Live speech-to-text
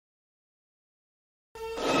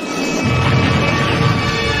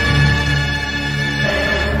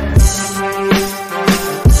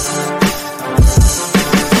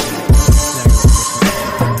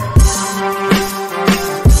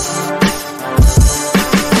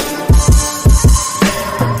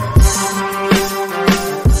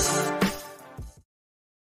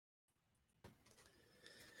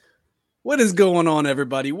is going on,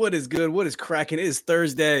 everybody? What is good? What is cracking? It is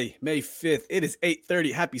Thursday, May 5th. It is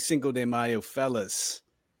 8:30. Happy Cinco de Mayo, fellas.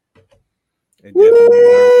 And Dev,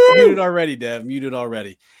 muted already, Dev. Muted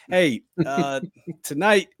already. Hey,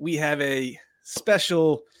 tonight we have a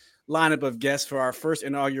special lineup of guests for our first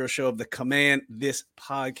inaugural show of the Command This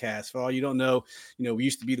podcast. For all you don't know, we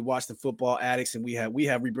used to be the Washington Football Addicts, and we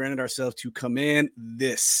have rebranded ourselves to Command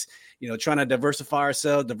This. Trying to diversify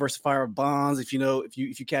ourselves, diversify our bonds. If you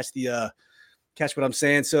catch what I'm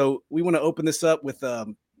saying. So we want to open this up with a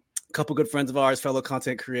couple good friends of ours, fellow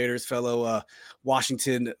content creators, fellow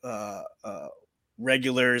Washington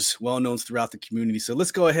regulars, well-knowns throughout the community. So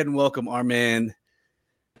let's go ahead and welcome our man,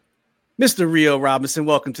 Mr. Rio Robinson.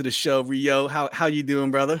 Welcome to the show, Rio. How you doing,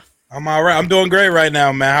 brother? I'm all right. I'm doing great right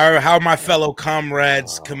now, man. How are my fellow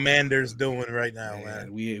comrades, commanders doing right now,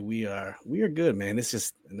 man? We are good, man. It's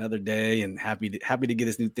just another day, and happy to get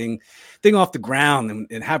this new thing off the ground,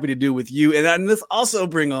 and happy to do with you. And let's also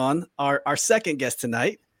bring on our second guest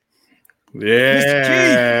tonight.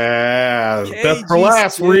 Yeah, best for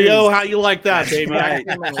last, Rio. How you like that, baby? Right.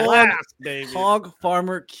 Last, baby. Hog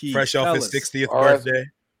Farmer Keith, fresh off fellas. his 60th birthday.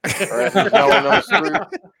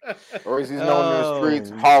 Or as he's known in the streets,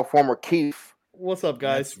 Hog Farmer Keith. What's up,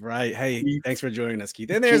 guys? That's right. Hey, Thanks for joining us, Keith.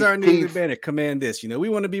 And there's our new banner, Command This. We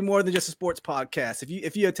want to be more than just a sports podcast.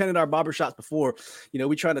 If you attended our barbershops before,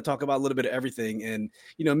 we try to talk about a little bit of everything and,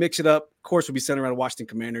 mix it up. Of course, we'll be centered around Washington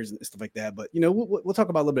Commanders and stuff like that. But, we'll talk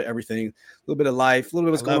about a little bit of everything, a little bit of life, a little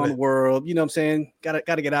bit of what's going on in the world. You know what I'm saying? Got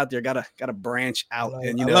to get out there. Got to branch out. I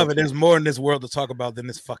love it. There's more in this world to talk about than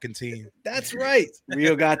this fucking team. That's right.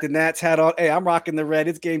 Rio got the Nats hat on. Hey, I'm rocking the red.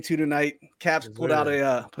 It's game 2 tonight. Caps put out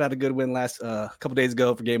a good win last couple days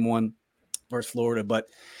ago for game 1 versus Florida. But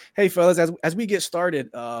hey, fellas, as we get started,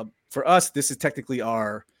 for us, this is technically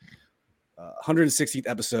our 160th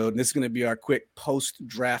episode, and this is going to be our quick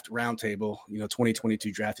post-draft roundtable.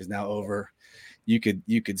 2022 draft is now over. You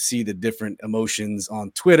could see the different emotions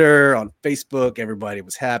on Twitter, on Facebook. Everybody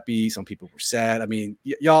was happy. Some people were sad. I mean,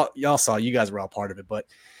 y'all saw. You guys were all part of it. But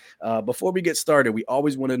before we get started, we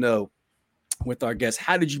always want to know with our guests,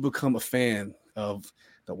 how did you become a fan of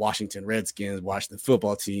the Washington Redskins, Washington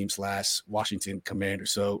football team / Washington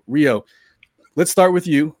Commanders? So, Rio, let's start with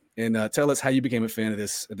you and tell us how you became a fan of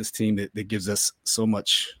this team that gives us so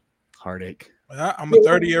much heartache. I'm a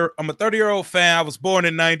 30-year-old fan. I was born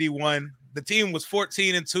in 91. The team was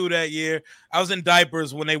 14-2 that year. I was in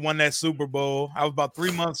diapers when they won that Super Bowl. I was about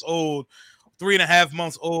 3.5 months old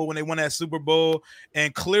when they won that Super Bowl.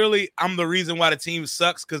 And clearly I'm the reason why the team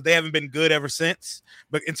sucks, because they haven't been good ever since,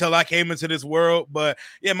 but until I came into this world. But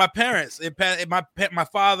yeah, my parents, my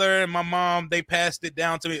father and my mom, they passed it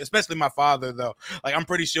down to me, especially my father, though. Like, I'm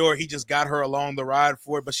pretty sure he just got her along the ride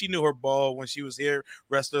for it, but she knew her ball when she was here,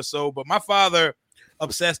 rest her soul. But my father,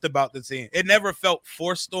 obsessed about the team. It never felt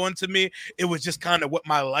forced onto me. It was just kind of what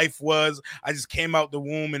my life was. I just came out the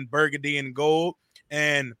womb in burgundy and gold.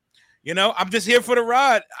 And I'm just here for the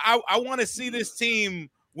ride. I want to see this team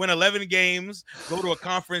win 11 games, go to a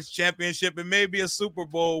conference championship, and maybe a Super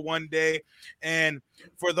Bowl one day. And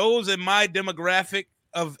for those in my demographic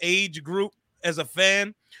of age group as a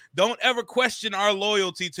fan, don't ever question our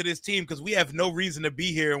loyalty to this team, because we have no reason to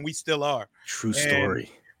be here, and we still are. True story.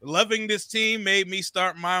 And loving this team made me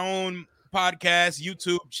start my own podcast,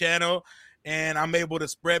 YouTube channel. And I'm able to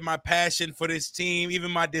spread my passion for this team, even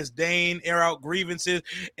my disdain, air out grievances,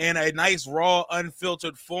 and a nice, raw,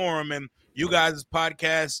 unfiltered forum. And you guys'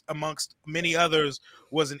 podcast, amongst many others,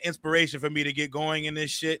 was an inspiration for me to get going in this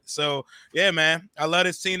shit. So, yeah, man, I love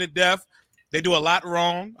this team to death. They do a lot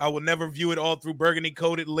wrong. I will never view it all through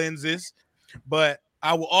burgundy-coated lenses. But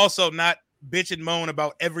I will also not bitch and moan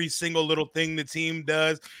about every single little thing the team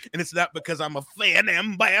does. And it's not because I'm a fan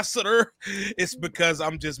ambassador. It's because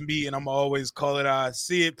I'm just me, and I'm always call it I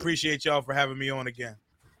see it. Appreciate y'all for having me on again.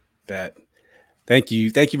 Thank you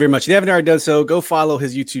very much. If you haven't already done so, go follow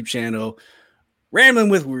his YouTube channel, Rambling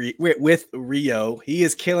with Rio. He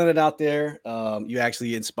is killing it out there. You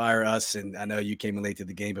actually inspire us, and I know you came in late to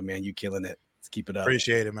the game, but man, you killing it. Let's keep it up.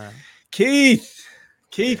 Appreciate it, man. Keith,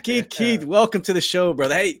 welcome to the show,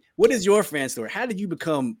 brother. Hey, what is your fan story? How did you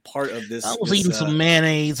become part of this? I was eating some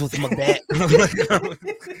mayonnaise with my dad.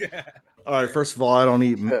 All right, first of all, I don't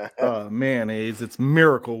eat mayonnaise. It's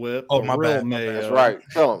Miracle Whip. Oh, my bad. Mayo. That's right.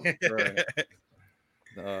 Tell him. Right.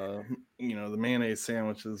 The mayonnaise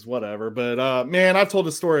sandwiches, whatever. But man, I've told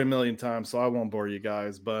the story a million times, so I won't bore you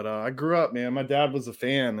guys. But I grew up, man. My dad was a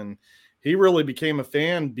fan, and he really became a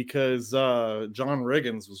fan because John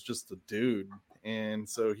Riggins was just a dude. And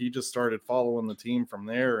so he just started following the team from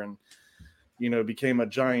there. And, became a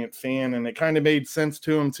giant fan, and it kind of made sense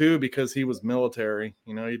to him too, because he was military,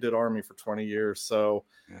 he did Army for 20 years. So,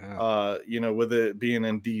 with it being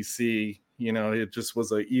in DC, it just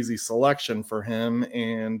was an easy selection for him.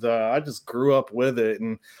 And I just grew up with it.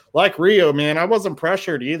 And like Rio, man, I wasn't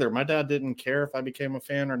pressured either. My dad didn't care if I became a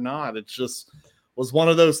fan or not. It just was one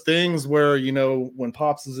of those things where, when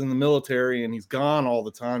Pops is in the military and he's gone all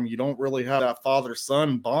the time, you don't really have that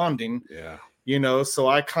father-son bonding. Yeah. So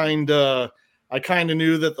I kind of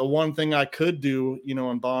knew that the one thing I could do,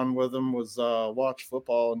 and bond with him was watch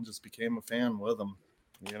football, and just became a fan with him.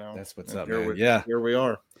 That's what's up, man. Yeah. Here we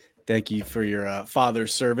are. Thank you for your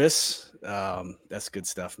father's service. That's good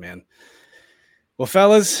stuff, man. Well,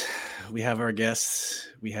 fellas, we have our guests.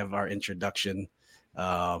 We have our introduction.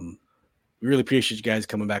 We really appreciate you guys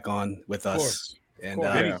coming back on with us. And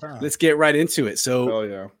let's get right into it.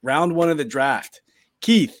 So round 1 of the draft.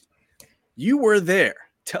 Keith, you were there.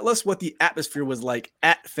 Tell us what the atmosphere was like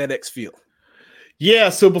at FedEx Field. Yeah,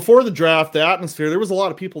 so before the draft, the atmosphere, there was a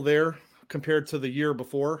lot of people there compared to the year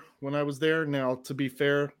before when I was there. Now, to be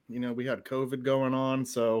fair, we had COVID going on,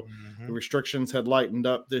 so the restrictions had lightened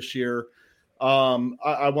up this year.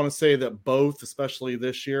 I want to say that both, especially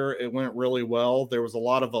this year, it went really well. There was a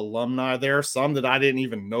lot of alumni there, some that I didn't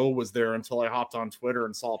even know was there until I hopped on Twitter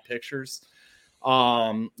and saw pictures.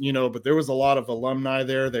 But there was a lot of alumni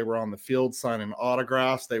there. They were on the field signing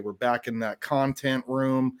autographs. They were back in that content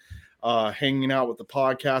room, hanging out with the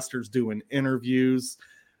podcasters, doing interviews.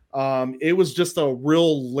 It was just a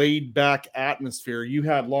real laid back atmosphere. You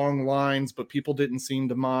had long lines, but people didn't seem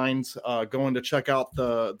to mind going to check out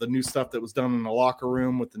the new stuff that was done in the locker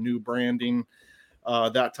room with the new branding,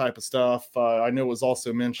 that type of stuff. I know it was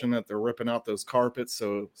also mentioned that they're ripping out those carpets.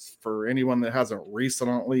 So for anyone that hasn't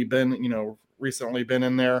recently been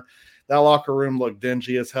in there, that locker room looked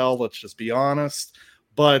dingy as hell. Let's just be honest.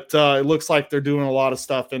 But it looks like they're doing a lot of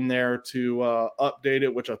stuff in there to update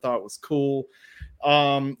it, which I thought was cool.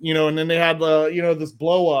 And then they had this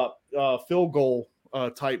blow up field goal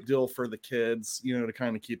type deal for the kids, to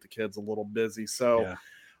kind of keep the kids a little busy. So,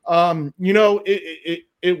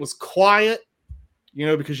 it was quiet,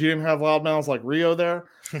 because you didn't have loudmouths like Rio there.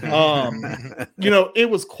 It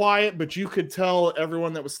was quiet, but you could tell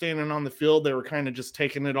everyone that was standing on the field, they were kind of just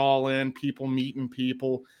taking it all in, people meeting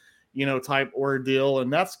people, type ordeal.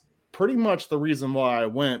 And that's pretty much the reason why I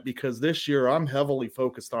went, because this year I'm heavily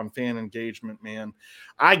focused on fan engagement, man.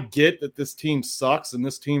 I get that this team sucks, and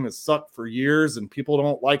this team has sucked for years, and people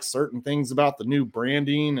don't like certain things about the new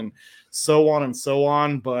branding and so on and so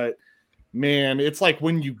on. But man, it's like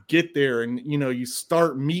when you get there and, you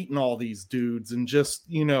start meeting all these dudes and just,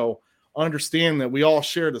 understand that we all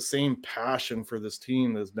share the same passion for this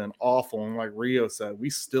team that's been awful. And like Rio said, we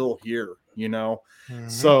still here,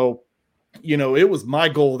 So, it was my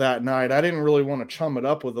goal that night. I didn't really want to chum it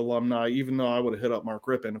up with alumni, even though I would have hit up Mark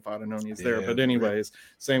Rippon if I'd have known he's there. But anyways,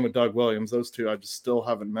 same with Doug Williams. Those two I just still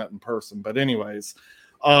haven't met in person. But anyways,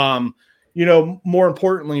 more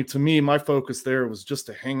importantly to me, my focus there was just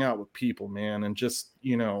to hang out with people, man. And just,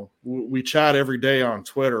 we chat every day on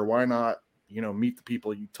Twitter. Why not, meet the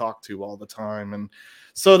people you talk to all the time? And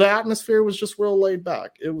so the atmosphere was just real laid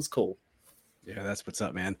back. It was cool. Yeah, that's what's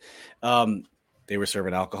up, man. They were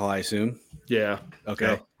serving alcohol, I assume. Yeah.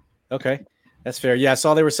 Okay. Yeah. Okay. That's fair. Yeah, I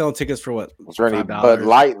saw they were selling tickets for what? Was there any Bud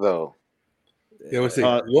Light though? There was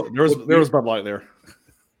Bud Light there.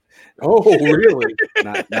 Oh, really?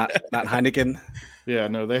 not Heineken. Yeah,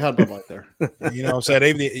 no, they had Bud Light there. You know what I'm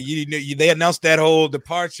saying? They announced that whole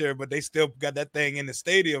departure, but they still got that thing in the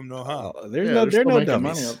stadium, though, huh? There's no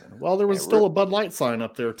dummies. Well, there was still a Bud Light sign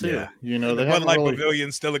up there, too. Yeah. They Bud Light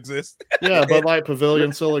Pavilion still exists. Yeah, Bud Light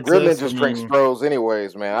Pavilion still exists. Real Ninjas drink Strohs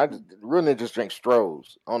anyways, man. Real Ninjas drink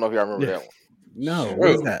Strohs. I don't know if y'all remember that one. No,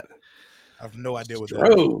 what is that? I have no idea what that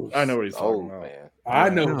Strohs. I know what he's talking about. Man. I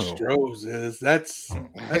know what Strohs is. That's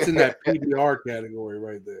in that PBR category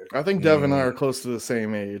right there. I think Dev and I are close to the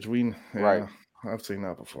same age. Right. I've seen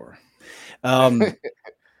that before.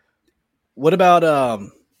 What about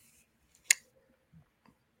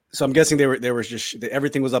so I'm guessing there was just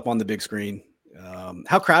everything was up on the big screen.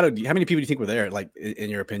 How crowded? How many people do you think were there? Like in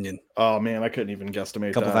your opinion? Oh man, I couldn't even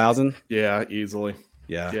guesstimate. A couple thousand? Yeah, easily.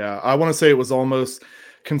 Yeah. I want to say it was almost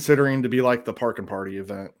considering to be like the park and party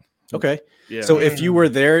event. Okay. Yeah. So if you were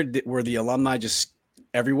there, were the alumni just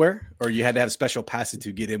everywhere, or you had to have special passes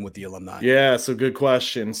to get in with the alumni? Yeah, so good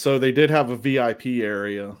question. So they did have a VIP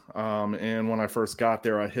area, and when I first got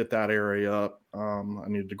there, I hit that area up. I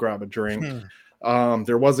needed to grab a drink.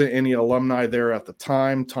 There wasn't any alumni there at the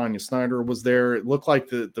time. Tanya Snyder was there. It looked like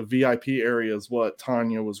the VIP area is what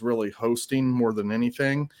Tanya was really hosting more than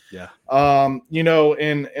anything. Yeah. You know,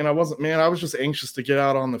 and I was just anxious to get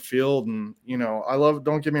out on the field. And, you know,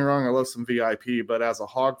 don't get me wrong, I love some VIP, but as a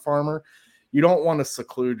hog farmer, you don't want to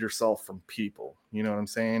seclude yourself from people. You know what I'm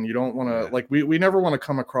saying? You don't want to, like, we never want to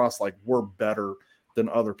come across like we're better than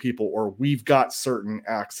other people, or we've got certain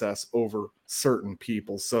access over certain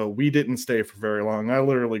people. So we didn't stay for very long. I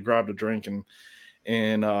literally grabbed a drink and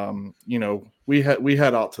you know, we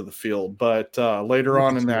head out to the field. But later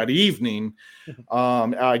on in that evening,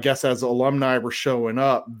 I guess as alumni were showing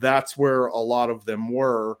up, that's where a lot of them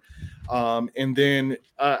were. And then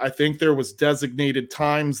I think there was designated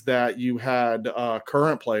times that you had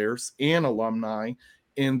current players and alumni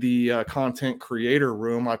in the content creator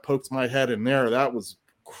room. I poked my head in there. That was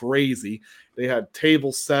crazy. They had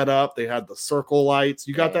tables set up. They had the circle lights.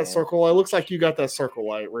 You got that circle light? It looks like you got that circle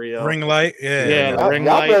light, Rio. Ring light? Yeah. The ring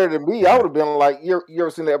y'all light. better than me. I would have been like, you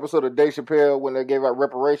ever seen the episode of Dave Chappelle when they gave out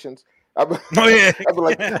reparations? I'd be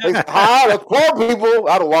like, hi, that's poor people.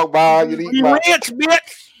 I'd have walked by. You'd eat my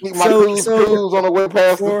cruise on the way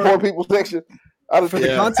past the poor people section. For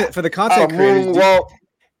the content creators,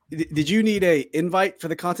 did you need a invite for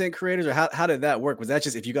the content creators, or how did that work? Was that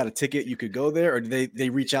just if you got a ticket you could go there, or did they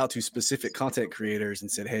reach out to specific content creators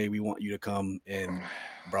and said, hey, we want you to come and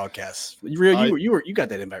broadcast? Rio, you got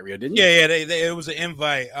that invite, Rio, didn't you? Yeah, it was an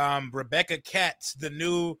invite. Rebecca Katz, the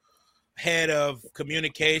new head of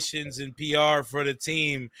communications and PR for the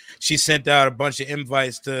team, she sent out a bunch of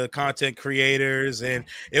invites to content creators, and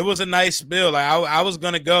it was a nice bill. Like I was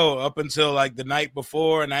gonna go up until like the night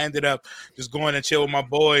before, and I ended up just going to chill with my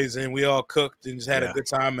boys, and we all cooked and just had a good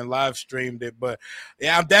time and live streamed it. But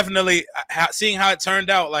yeah, I'm definitely seeing how it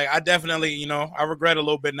turned out. Like I definitely, you know, I regret a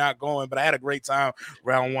little bit not going, but I had a great time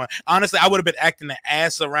round one. Honestly, I would have been acting the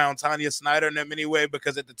ass around Tanya Snyder and them anyway,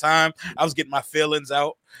 because at the time I was getting my feelings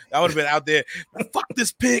out. I would have been out there, fuck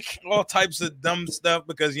this pick, all types of dumb stuff,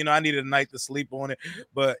 because, you know, I needed a night to sleep on it.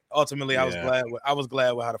 But ultimately, I was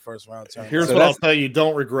glad with how the first round turned. Here's what I'll tell you: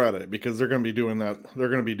 don't regret it, because they're going to be doing that. They're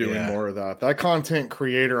going to be doing more of that. That content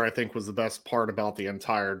creator, I think, was the best part about the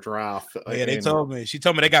entire draft. Yeah, they told me. She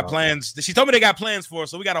told me they got plans. She told me they got plans for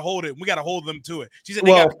us, so we got to hold it. We got to hold them to it. She said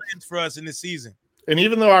they got plans for us in this season. And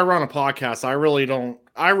even though I run a podcast, I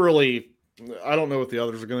don't know what the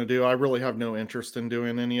others are going to do. I really have no interest in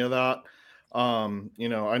doing any of that. You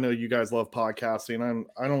know, I know you guys love podcasting.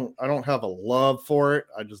 I don't have a love for it.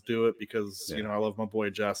 I just do it because, you know, I love my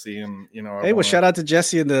boy Jesse, and, you know, shout out to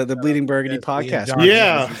Jesse and the Bleeding Burgundy podcast.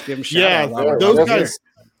 Give him shout out.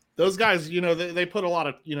 Those guys, you know, they put a lot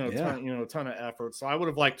of, a ton of effort. So I would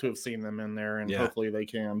have liked to have seen them in there, and hopefully they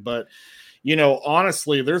can. But, you know,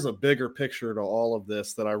 honestly, there's a bigger picture to all of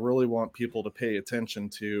this that I really want people to pay attention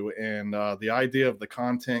to. And the idea of the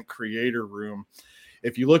content creator room,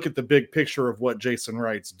 if you look at the big picture of what Jason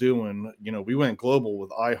Wright's doing, you know, we went global with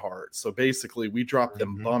iHeart. So basically we dropped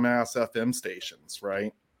them bum ass FM stations,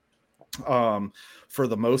 right? For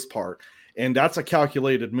the most part. And that's a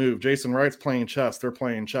calculated move. Jason Wright's playing chess. They're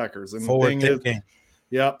playing checkers. And forward thinking.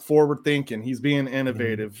 Forward thinking. He's being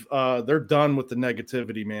innovative. They're done with the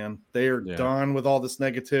negativity, man. They are done with all this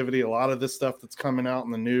negativity. A lot of this stuff that's coming out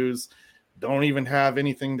in the news don't even have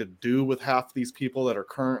anything to do with half these people that are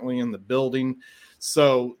currently in the building.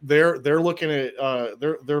 So they're looking at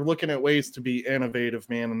they're looking at ways to be innovative,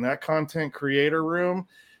 man. And that content creator room,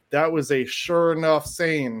 that was a sure enough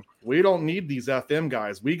saying, we don't need these FM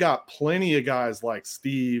guys. We got plenty of guys like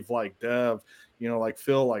Steve, like Dev, you know, like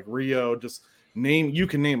Phil, like Rio. You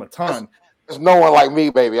can name a ton. There's no one like me,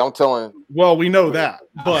 baby. I'm telling you. Well, we know that,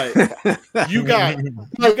 but you got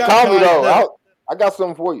Tommy, though, I got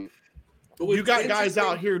something for you. You got guys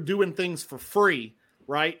out here doing things for free,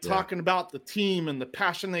 right? Talking about the team and the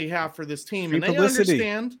passion they have for this team. And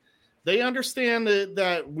they understand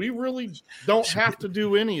that we really don't have to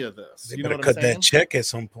do any of this. They better cut that check at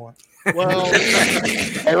some point. Well,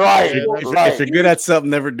 right. If you're good at something,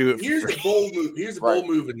 never do it. Here's the bold move. Here's the bold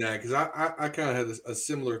move in that, because I kind of had a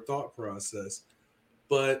similar thought process.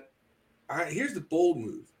 But here's the bold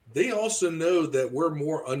move. They also know that we're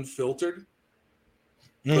more unfiltered,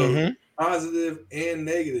 both positive and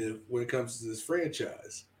negative, when it comes to this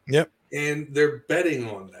franchise. Yep. And they're betting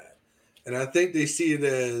on that. And I think they see it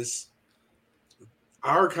as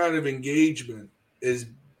our kind of engagement is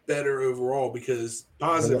better overall, because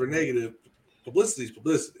positive or negative, publicity is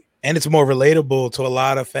publicity. And it's more relatable to a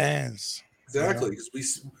lot of fans. Exactly,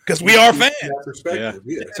 because we are fans. Perspective.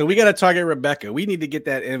 Yeah. So we got to target Rebecca. We need to get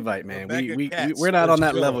that invite, man. We're not on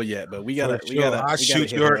that level yet, but we got to. I'll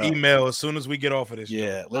shoot your email as soon as we get off of this.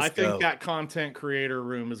 Yeah, I think that content creator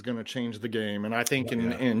room is going to change the game, and I think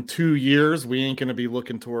in 2 years we ain't going to be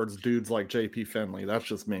looking towards dudes like JP Finley. That's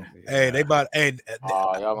just me. Hey, they bought. Hey,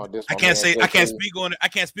 I can't speak on it. I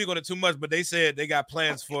can't speak on it too much, but they said they got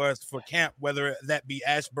plans for us for camp, whether that be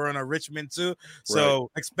Ashburn or Richmond too. So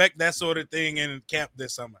expect that sort of thing in camp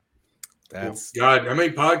this summer. God, how many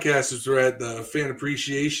podcasters were at the Fan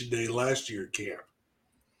Appreciation Day last year at camp?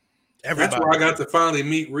 Everybody. That's where I got to finally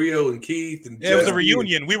meet Rio and Keith. And it was a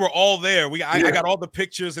reunion. We were all there. I got all the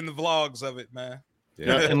pictures and the vlogs of it, man.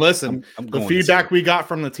 Yeah, and listen, the feedback we got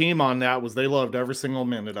from the team on that was they loved every single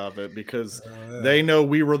minute of it because they know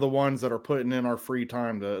we were the ones that are putting in our free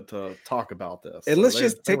time to talk about this. And let's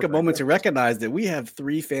just take a moment to recognize that we have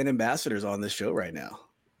 3 fan ambassadors on this show right now.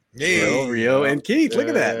 Yeah, Rio and Keith. Look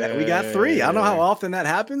at that. We got 3. I don't know how often that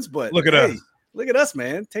happens, but look at us. Look at us,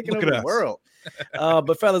 man, taking over the world.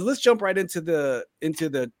 But fellas, let's jump right into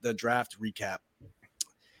the draft recap.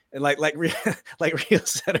 And like Rio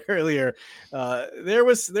said earlier, there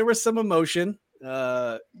was some emotion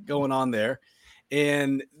going on there,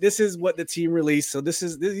 and this is what the team released. So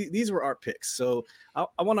these were our picks. So I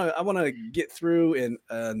want to get through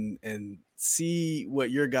and see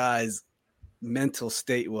what your guys' mental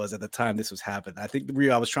state was at the time this was happening. I think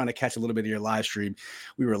Rio, I was trying to catch a little bit of your live stream.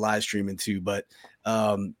 We were live streaming too, but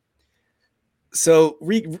so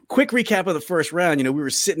quick recap of the first round. We were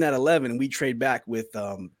sitting at 11, and we trade back with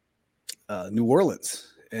New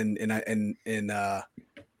Orleans, and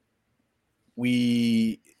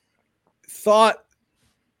we thought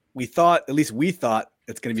at least we thought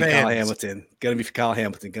it's going to be Kyle Hamilton,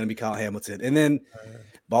 and then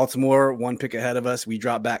Baltimore 1 pick ahead of us. We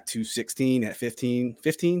dropped back to 16 at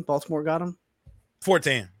 15. Baltimore got him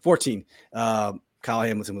 14. Kyle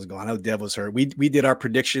Hamilton was gone. I know Dev was hurt. We did our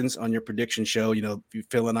predictions on your prediction show.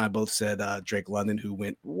 Phil and I both said Drake London, who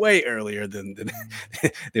went way earlier than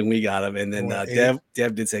we got him, and then Dev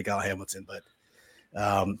did say Kyle Hamilton. But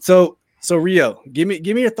so Rio, give me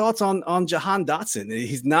your thoughts on Jahan Dotson.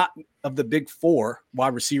 He's not of the big 4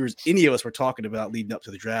 wide receivers any of us were talking about leading up to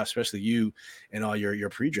the draft, especially you and all your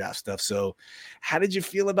pre-draft stuff. So how did you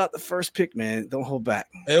feel about the first pick, man? Don't hold back.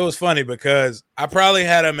 It was funny because I probably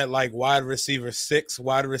had him at like wide receiver 6,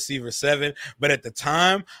 wide receiver 7. But at the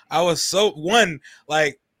time I was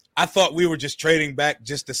I thought we were just trading back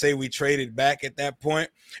just to say we traded back at that point.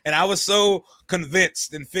 And I was so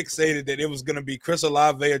convinced and fixated that it was going to be Chris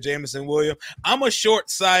Olave or Jameson Williams. I'm a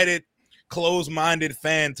short-sighted, closed-minded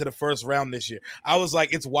fan to the first round this year. I was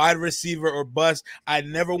like, it's wide receiver or bust. I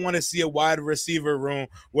never want to see a wide receiver room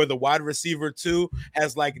where the wide receiver 2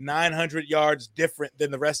 has like 900 yards different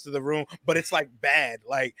than the rest of the room, but it's like bad.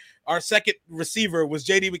 Like our second receiver was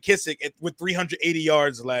J.D. McKissick with 380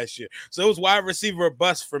 yards last year. So it was wide receiver or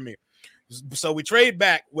bust for me. So we trade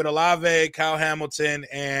back with Olave, Kyle Hamilton,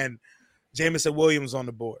 and Jameson Williams on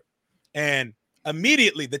the board. And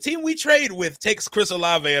immediately the team we trade with takes Chris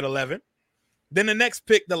Olave at 11. Then the next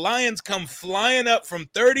pick, the Lions come flying up from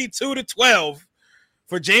 32 to 12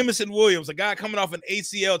 for Jameson Williams, a guy coming off an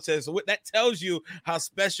ACL test. So that tells you how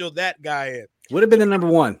special that guy is. Would have been the number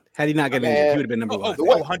 1 had he not gotten injured. He would have been number 1.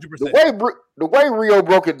 100%. The way Rio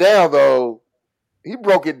broke it down, though, he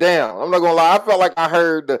broke it down. I'm not gonna lie. I felt like I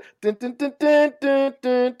heard the dun, dun, dun, dun, dun,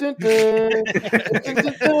 dun, dun, dun.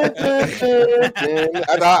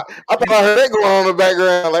 I thought I heard that going on in the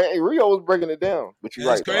background. Like, hey, Rio was breaking it down. But you're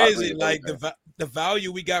right. It's crazy. Like the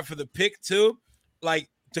value we got for the pick too.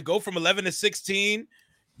 Like to go from 11 to 16,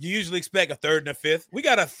 you usually expect a 3rd and a 5th. We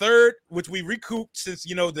got a 3rd, which we recouped since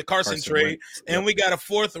the Carson trade, and we got a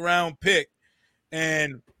 4th round pick,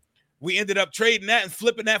 and we ended up trading that and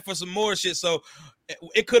flipping that for some more shit. So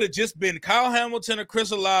it could have just been Kyle Hamilton or Chris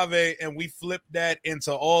Olave, and we flipped that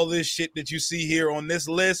into all this shit that you see here on this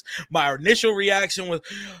list. My initial reaction was,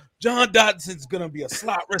 Jahan Dotson's going to be a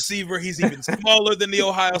slot receiver. He's even smaller than the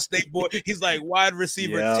Ohio State boy. He's like wide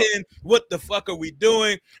receiver 10. What the fuck are we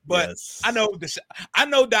doing? But I know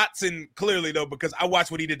Dotson clearly, though, because I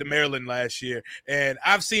watched what he did to Maryland last year, and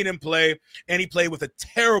I've seen him play, and he played with a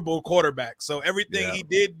terrible quarterback. So everything he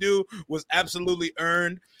did do was absolutely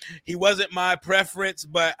earned. He wasn't my preference,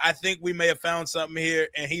 but I think we may have found something here,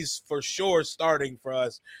 and he's for sure starting for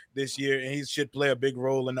us this year, and he should play a big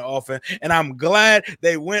role in the offense. And I'm glad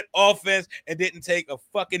they went offense and didn't take a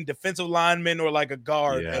fucking defensive lineman or like a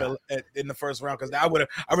guard in the first round, because I would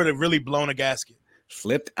have really blown a gasket.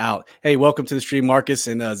 Flipped out. Hey, welcome to the stream, Marcus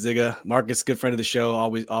and Ziga. Marcus, good friend of the show,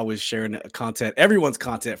 always sharing content, everyone's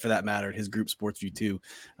content for that matter. His group SportsView too,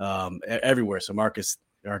 everywhere. So Marcus's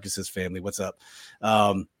family, what's up?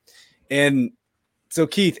 And so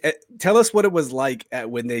Keith, tell us what it was like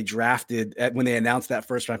when they announced that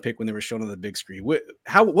first round pick when they were shown on the big screen. What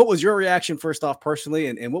was your reaction first off personally,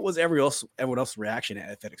 and what was everyone else's reaction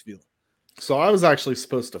at FedEx Field? So I was actually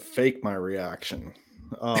supposed to fake my reaction.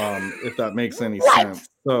 If that makes any sense.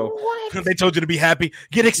 So they told you to be happy,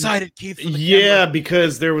 get excited, Keith. Yeah,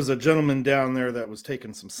 because there was a gentleman down there that was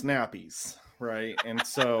taking some snappies, right? And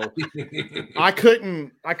so I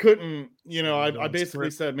couldn't, I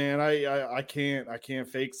basically said, man, I can't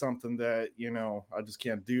fake something that, I just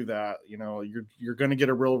can't do that. You're going to get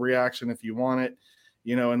a real reaction if you want it,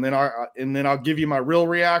 and then I'll give you my real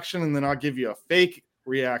reaction, and then I'll give you a fake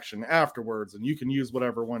reaction afterwards, and you can use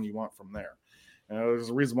whatever one you want from there. There's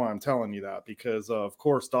a reason why I'm telling you that, because of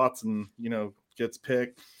course Dotson, gets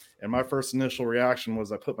picked, and my first initial reaction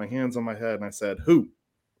was I put my hands on my head and I said,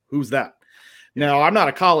 who's that? Now, I'm not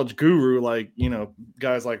a college guru like,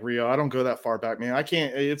 guys like Rio. I don't go that far back, man. I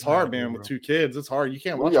can't. It's hard, man, with 2 kids. It's hard. You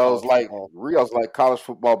can't watch Rio's like college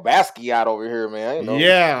football Basquiat over here, man.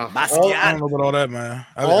 Yeah. Basquiat. I don't know about all that, man.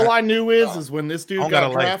 All I knew is when this dude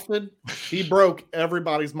got drafted, he broke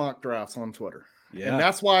everybody's mock drafts on Twitter. Yeah. And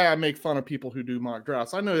that's why I make fun of people who do mock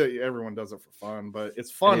drafts. I know that everyone does it for fun, but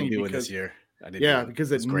it's funny because this year.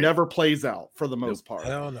 Because it never plays out for the most part.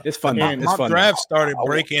 It's fun. Mock draft started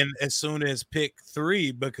breaking as soon as pick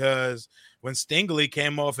 3, because when Stingley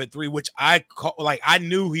came off at 3, which I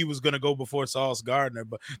knew he was going to go before Sauce Gardner,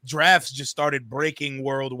 but drafts just started breaking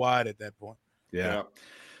worldwide at that point. Yeah.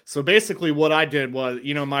 So basically what I did was,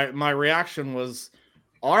 my reaction was,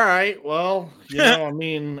 all right, well,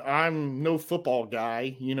 I'm no football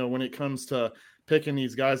guy, when it comes to picking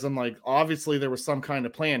these guys. I'm like, obviously there was some kind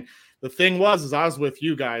of plan. The thing was I was with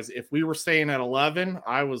you guys. If we were staying at 11,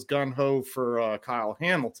 I was gun-ho for Kyle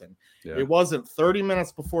Hamilton. Yeah. It wasn't 30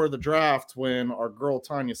 minutes before the draft when our girl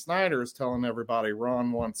Tanya Snyder is telling everybody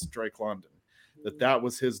Ron wants Drake London, that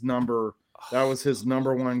was his number. That was his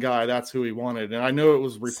number 1 guy. That's who he wanted. And I know it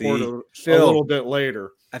was reported a little bit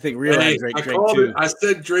later. I think Rio had Drake too. I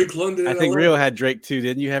said Drake London. I think Rio had Drake too.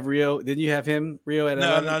 Didn't you have Rio? Didn't you have him, Rio? At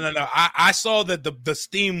No. I saw that the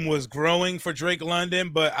steam was growing for Drake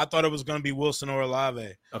London, but I thought it was going to be Wilson or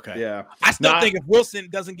Olave. Okay. Yeah. I still think if Wilson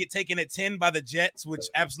doesn't get taken at 10 by the Jets, which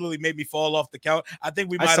absolutely made me fall off the couch, I think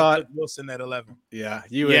we might have put Wilson at 11. Yeah.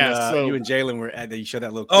 You and Jalen were at you showed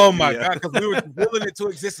that little. Oh my God. Because we were willing it to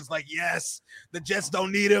existence. Like, yes, the Jets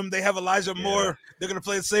don't need him. They have Elijah Moore. They're going to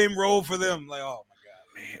play the same role for them. Like, oh.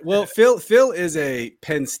 Well, Phil is a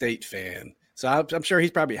Penn State fan, so I'm sure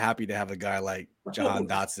he's probably happy to have a guy like Jahan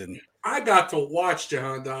Dotson. I got to watch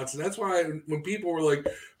Jahan Dotson. That's why when people were like,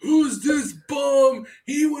 "Who's this bum?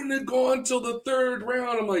 He wouldn't have gone till the 3rd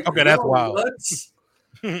round." I'm like, okay, that's wild.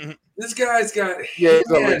 This guy's got he's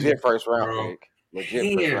a legit first round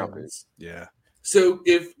pick. Yeah. So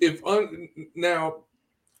now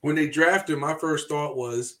when they drafted him, my first thought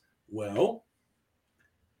was, well,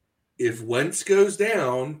 if Wentz goes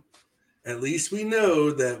down, at least we know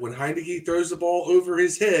that when Heineke throws the ball over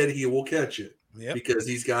his head, he will catch it because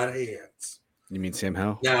he's got hands. You mean Sam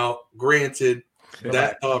Howell? Now, granted,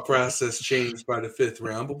 that thought process changed by the 5th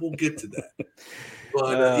round, but we'll get to that.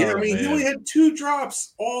 But he only had 2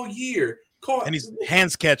 drops all year. And he's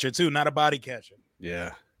hands catcher too, not a body catcher.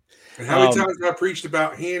 Yeah. And how many times have I preached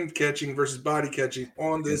about hand catching versus body catching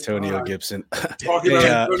on this? Antonio Gibson. Talking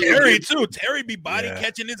about Terry too. Terry be body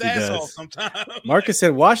catching his ass off sometimes. Marcus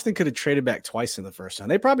said Washington could have traded back twice in the first round.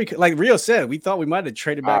 They probably could, like Rio said, we thought we might have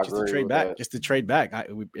traded back just to trade back.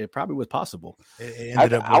 It probably was possible. It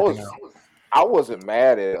ended up I wasn't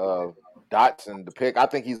mad at Dotson the pick. I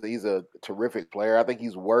think he's a terrific player. I think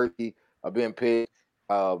he's worthy of being picked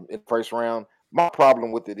in the first round. My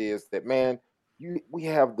problem with it is that, man, we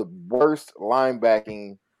have the worst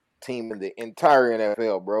linebacking team in the entire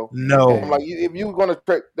NFL, bro. No, I'm like, if you're gonna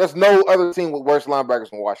trade, there's no other team with worse linebackers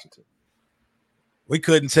than Washington. We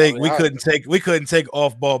couldn't take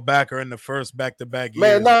off ball backer in the first back-to-back years.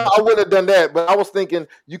 Man, no, I wouldn't have done that. But I was thinking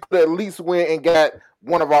you could at least win and got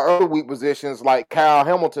one of our other weak positions like Kyle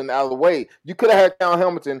Hamilton out of the way. You could have had Kyle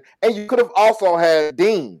Hamilton, and you could have also had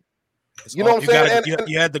Dean. You know what I'm saying?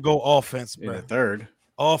 You had to go offense, bro. Yeah, third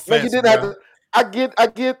offense. Man, you didn't have to. I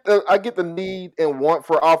get the need and want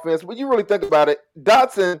for offense, but you really think about it,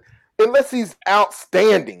 Dotson, unless he's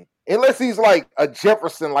outstanding, unless he's like a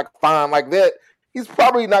Jefferson, like fine, like that, he's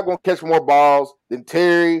probably not going to catch more balls than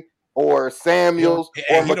Terry or Samuels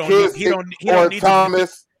or McKissick or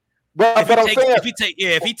Thomas. But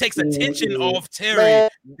if he takes attention off Terry, man,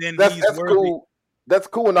 then that's worthy. Cool. That's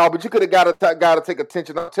cool and all, but you could have got to take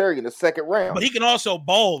attention off Terry in the second round. But he can also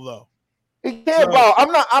ball though. He can ball.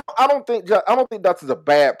 I don't think Dotson's a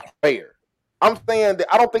bad player. I'm saying that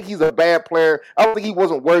I don't think he's a bad player. I don't think he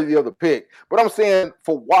wasn't worthy of the pick. But I'm saying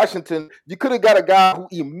for Washington, you could have got a guy who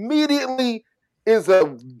immediately is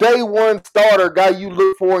a day one starter guy you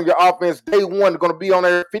look for in your offense. Day one, going to be on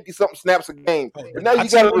there 50-something snaps a game. But now you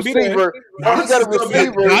got a receiver. Dotson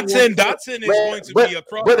is going to be a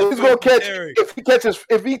problem. But he's going to catch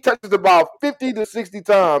if he touches the ball 50 to 60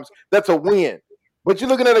 times, that's a win. But you're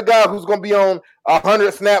looking at a guy who's going to be on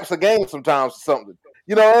 100 snaps a game sometimes or something.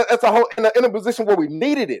 You know, that's a whole in a position where we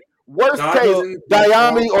needed it. Worst case,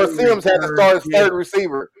 Diami or Sims had to start as third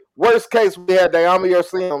receiver. Worst case, we had Diami or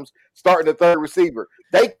Sims starting the third receiver.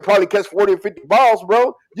 They could probably catch 40 or 50 balls,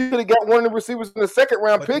 bro. You could have got one of the receivers in the second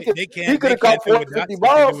round pick. He could have caught 40 or 50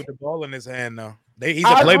 balls. With the ball in his hand, though. He's a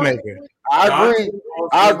playmaker. I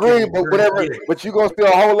agree, but you're gonna see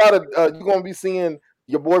a whole lot of you're gonna be seeing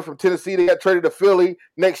your boy from Tennessee that got traded to Philly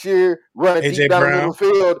next year, running deep down the middle of the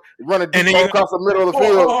field, running deep across the middle of the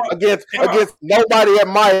field against nobody at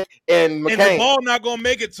Mike and McCain. And the ball not gonna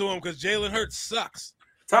make it to him because Jalen Hurts sucks.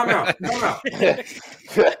 Time out.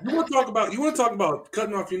 You want to talk about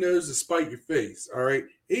cutting off your nose to spite your face. All right.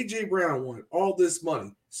 AJ Brown wanted all this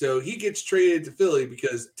money, so he gets traded to Philly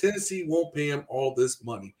because Tennessee won't pay him all this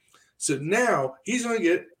money. So now he's going to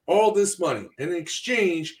get all this money. And in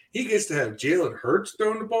exchange, he gets to have Jalen Hurts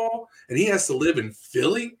throwing the ball, and he has to live in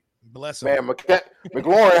Philly. Bless him. Man,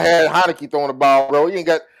 McLaurin had Heineke throwing the ball, bro. You ain't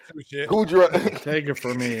got Kuja. Take it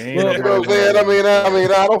from me. You know what I'm saying? I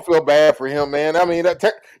mean, I don't feel bad for him, man. I mean,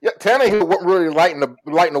 Tannehill wasn't really lighting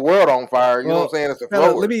the world on fire. You know what I'm saying? It's a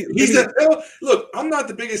thrower. Look, I'm not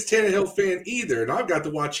the biggest Tannehill fan either, and I've got to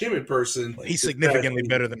watch him in person. He's significantly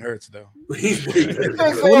better than Hurts, though. He's way better.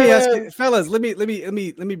 Let me ask you, fellas. Let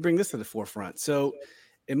me bring this to the forefront. So,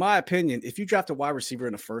 in my opinion, if you draft a wide receiver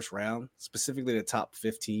in the first round, specifically the top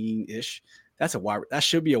 15-ish, that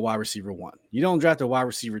should be a wide receiver 1. You don't draft a wide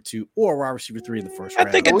receiver 2 or a wide receiver 3 in the first round.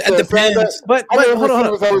 I think it depends. But hold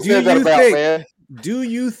on. Do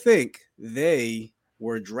you think they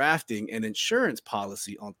were drafting an insurance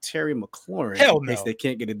policy on Terry McLaurin in case they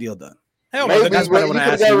can't get a deal done? Hell no. That's what I want to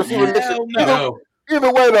ask you. Hell no.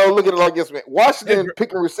 Either way, though, look at it like this, man. Washington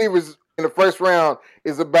picking receivers in the first round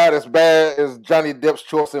is about as bad as Johnny Depp's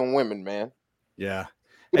choice in women, man. Yeah.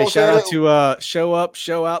 Hey, shout out to Show Up,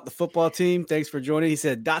 Show Out, the football team. Thanks for joining. He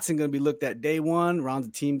said Dotson going to be looked at day one. Ron's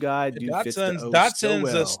the team guy.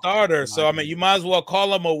 Dotson's a starter. So, I mean, you might as well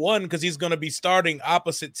call him a 1 because he's going to be starting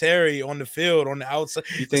opposite Terry on the field on the outside.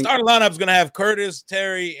 The starting lineup is going to have Curtis,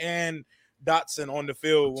 Terry, and Dotson on the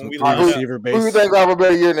field when we line up. Who do you think will have a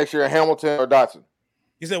better year next year, Hamilton or Dotson?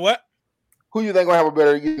 You said what? Who you think will have a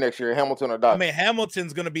better year next year, Hamilton or Dotson? I mean,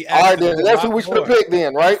 Hamilton's going to be. All right, then that's who we should have picked,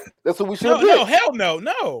 then, right? That's who we should have picked. No, hell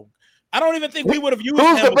no. I don't even think we would have used.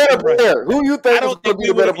 Who's Hamilton the better player? Who you think is going to be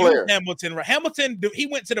the better player? Hamilton, he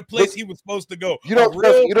went to the place he was supposed to go. You don't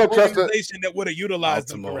trust the organization that would have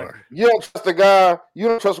utilized him correctly. You don't trust the guy. You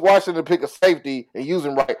don't trust Washington to pick a safety and use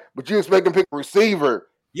him right, but you expect him to pick a receiver.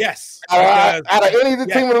 Yes. Out of any of the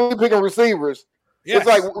team in the league picking receivers. Yes. It's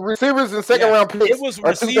like receivers and second round picks. It was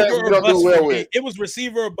receiver or bust for me. It was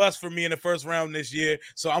receiver or bust for me in the first round this year.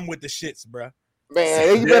 So I'm with the shits, bro.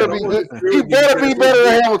 Man, he better be good. He better be better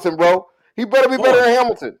than Hamilton, bro. He better be better than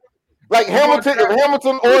Hamilton. Like Hamilton, if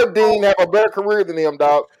Hamilton or Dean have a better career than him,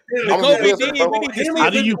 dog.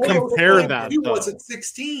 How do you compare that? He was at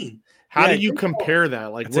 16. How do you compare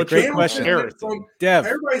that? Like, what's a great question. Dev,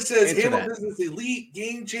 everybody says Hamilton's this elite,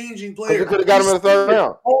 game-changing player. You could have got him in the third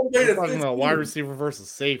round. We're talking about wide receiver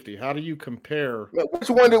versus safety. How do you compare? Which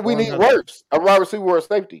one did we need worse? A wide receiver or a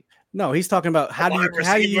safety? No, he's talking about how do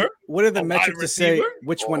you what are the metrics to say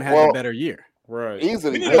which one had a better year? Right.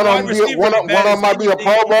 Easily. One of them might be a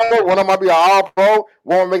Pro Bowler, one of them might be an All-Pro,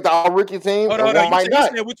 one make the All-Rookie team, and one might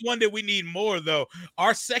not. Which one did we need more, though?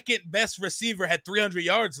 Our second best receiver had 300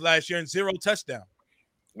 yards last year and 0 touchdowns.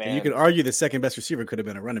 Man, and you could argue the second best receiver could have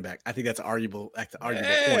been a running back. I think that's an arguable point.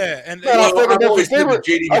 And our second best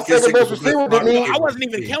receiver didn't need. I wasn't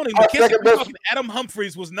even counting McKissick. Adam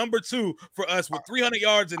Humphries was number 2 for us with 300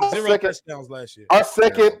 yards and 0 touchdowns last year. Our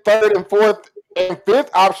second, third, and fourth and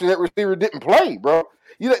fifth option at receiver didn't play, bro.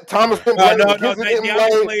 Thomas didn't play.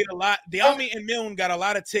 De'Ami played a lot. De'Ami and Milne got a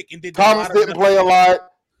lot of tick and did. Thomas didn't play a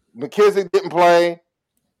lot. McKissick didn't play.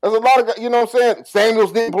 There's a lot of, you know what I'm saying?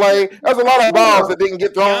 Samuels didn't play. There's a lot of balls that didn't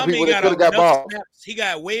get thrown to people that could have got balls. He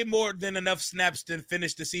got way more than enough snaps to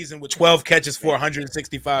finish the season with 12 catches for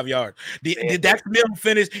 165 yards. Did Dax Milne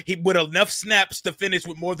finish with enough snaps to finish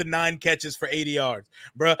with more than 9 catches for 80 yards,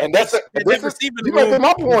 bro? And you making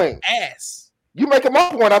my point. You making my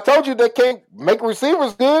point. I told you they can't make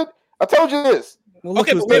receivers good. I told you this. Well,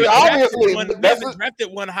 obviously, they haven't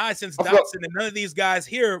drafted one high since Dotson, and none of these guys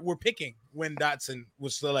here were picking when Dotson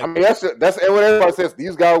was selected. I mean, that's what everybody says.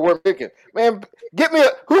 These guys weren't picking. Man, get me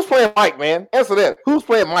who's playing Mike, man? Answer that. Who's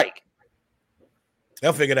playing Mike?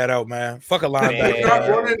 They'll figure that out, man. Fuck a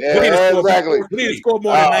linebacker. We need to score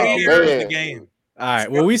more than 90 yards in the game. All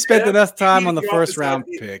right. Well, we spent enough time on the first round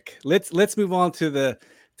pick. Let's move on to the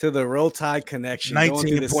Roll Tide connection.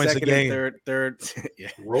 19 points a game. Third. Yeah.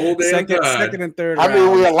 Roll second and third. I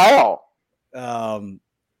mean, we allow.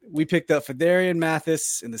 We picked up Fedarian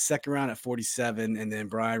Mathis in the second round at 47, and then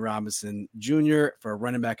Brian Robinson Jr. for a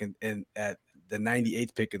running back in at the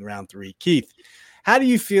 98th pick in round 3. Keith, how do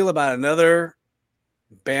you feel about another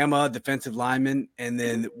Bama defensive lineman? And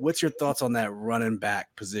then what's your thoughts on that running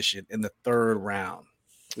back position in the third round?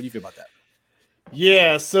 What do you feel about that?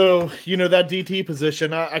 Yeah, so, that DT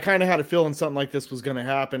position, I kind of had a feeling something like this was going to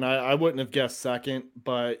happen. I wouldn't have guessed second,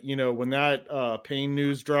 but, when that Payne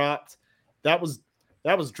news dropped, that was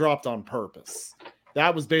dropped on purpose.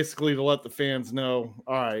 That was basically to let the fans know,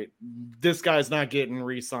 all right, this guy's not getting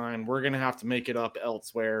re-signed. We're going to have to make it up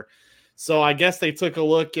elsewhere. So I guess they took a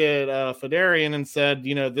look at Fedarian and said,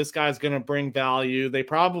 this guy's going to bring value. They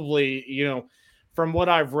probably, from what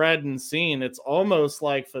I've read and seen, it's almost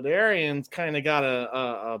like Fedarian's kind of got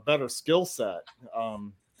a better skill set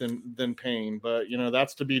than Payne. But,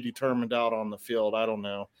 that's to be determined out on the field. I don't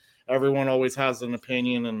know. Everyone always has an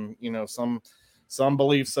opinion, and, some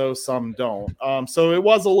believe so, some don't. So it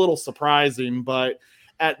was a little surprising. But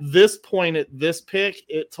at this point, at this pick,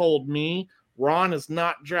 it told me Ron is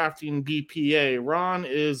not drafting BPA. Ron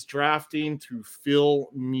is drafting to fill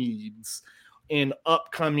needs. In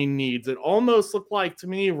upcoming needs. It almost looked like to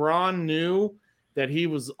me Ron knew that he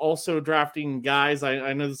was also drafting guys.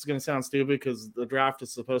 I know this is going to sound stupid because the draft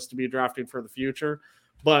is supposed to be drafting for the future,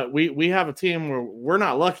 but we have a team where we're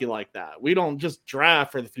not lucky like that. We don't just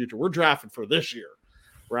draft for the future. We're drafting for this year,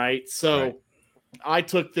 right? So right. I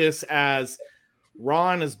took this as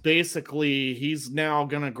Ron is basically, he's now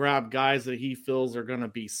going to grab guys that he feels are going to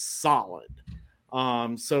be solid.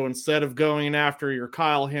 So instead of going after your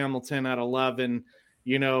Kyle Hamilton at 11,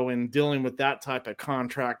 and dealing with that type of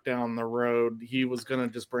contract down the road, he was going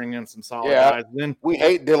to just bring in some solid guys. Then we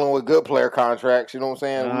hate dealing with good player contracts. You know what I'm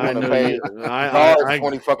saying? We want to pay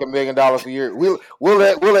 $20 million a year. We'll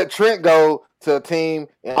let Trent go to a team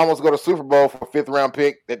and almost go to Super Bowl for a 5th round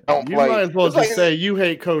pick that don't play. You might as well say you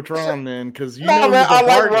hate Coach Ron then, because I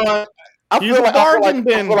like Ron. He's a bargain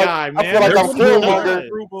bin guy, man. I feel like I'm Killmonger.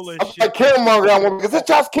 I'm like Killmonger. Is it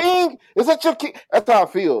Josh King? Is it your King? That's how I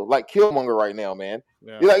feel. Like Killmonger right now, man.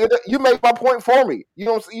 Yeah. You made my point for me.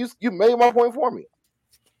 You made my point for me.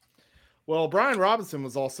 Well, Brian Robinson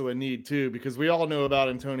was also a need too, because we all know about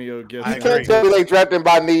Antonio Gibson. You can't tell me they drafted him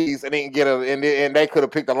by needs and didn't get and they could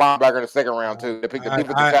have picked a linebacker in the second round too. They picked a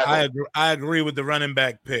defensive tackle. I agree with the running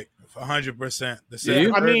back pick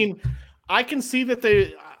 100%. I mean, I can see that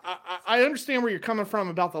I understand where you're coming from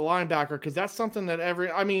about the linebacker, because that's something that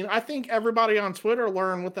I think everybody on Twitter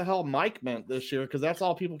learned what the hell Mike meant this year, because that's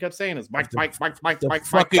all people kept saying is Mike. D-line.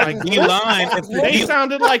 They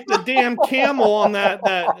sounded like the damn camel on that.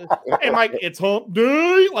 Hey, Mike, it's hump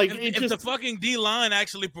day. Like if the fucking D-line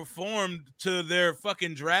actually performed to their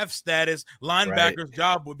fucking draft status, linebacker's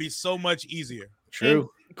job would be so much easier. True.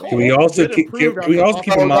 Can we also keep in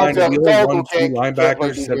mind that we only run 2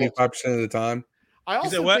 linebackers 75% of the time? I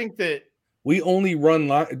also think that we only run 2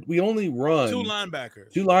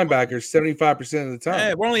 linebackers. 2 linebackers 75% of the time.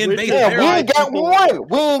 Yeah, we're only in base. We ain't got one.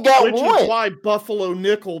 We ain't got one. Which is why Buffalo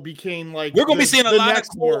nickel became like. We're gonna be seeing a lot of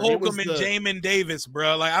Cole Holcomb and Jamin Davis,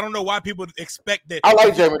 bro. Like I don't know why people expect that. I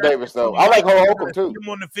like Jamin Davis though. I like Cole Holcomb too. Him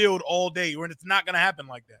on the field all day, when it's not gonna happen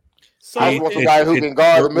like that. So I just want some guy who can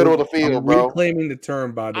guard the middle of the field, bro. Reclaiming the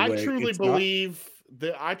term, by the way. I truly believe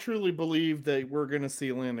that we're gonna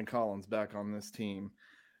see Landon Collins back on this team.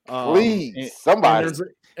 Please, somebody.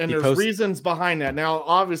 There's reasons behind that. Now,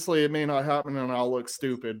 obviously, it may not happen, and I'll look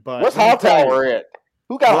stupid. But what's Hightower at?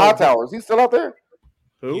 Who got Hightower? Is he still out there?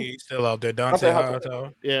 Who? He's still out there, Dante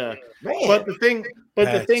Hightower. Yeah, man. But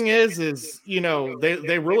the thing is,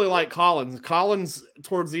 they really like Collins. Collins,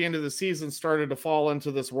 towards the end of the season, started to fall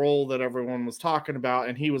into this role that everyone was talking about,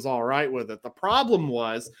 and he was all right with it. The problem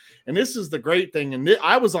was, and this is the great thing, and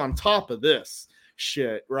I was on top of this.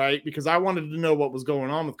 shit, right? Because I wanted to know what was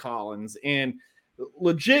going on with Collins. And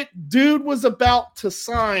legit, dude was about to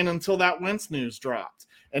sign until that Wentz news dropped.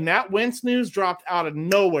 And that Wentz news dropped out of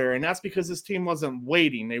nowhere. And that's because this team wasn't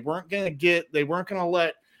waiting. They weren't going to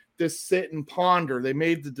let this sit and ponder. They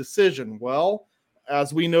made the decision. Well,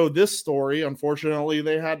 as we know this story, unfortunately,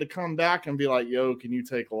 they had to come back and be like, yo, can you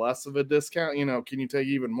take less of a discount? Can you take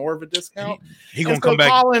even more of a discount? He gonna come back.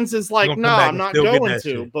 Collins is like, no, I'm not going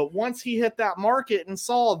to. But once he hit that market and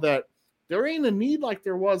saw that there ain't a need like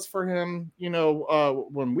there was for him,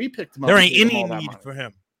 when we picked him up. There ain't any need for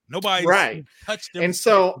him. Nobody's touched him. And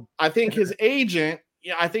so I think his agent's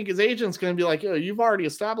going to be like, yo, you've already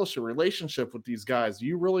established a relationship with these guys.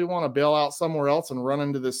 You really want to bail out somewhere else and run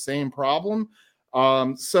into this same problem?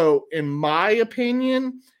 So in my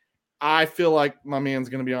opinion, I feel like my man's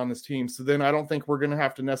going to be on this team. So then I don't think we're going to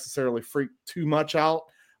have to necessarily freak too much out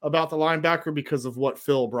about the linebacker because of what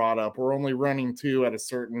Phil brought up. We're only running 2 at a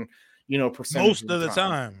certain percentage most of the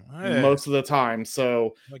time. Yeah. Most of the time.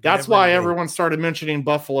 So that's why everyone started mentioning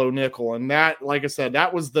Buffalo nickel. And that, like I said,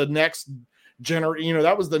 that was the next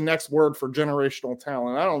that was the next word for generational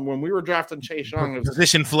talent. When we were drafting Chase Young, it was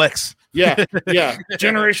position flex. Yeah.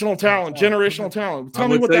 Generational talent. Tell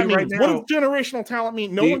me what that means. What does generational talent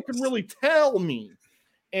mean? No one can really tell me.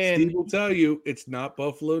 And Steve will tell you it's not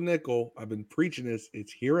Buffalo nickel. I've been preaching this.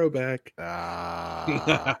 It's hero back.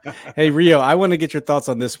 Hey, Rio, I want to get your thoughts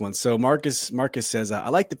on this one. So Marcus says, I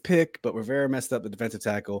like the pick, but we're very messed up the defensive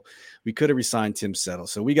tackle. We could have resigned Tim Settle.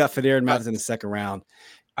 So we got Fedarian Mathis in the second round.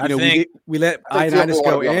 We let Ioannidis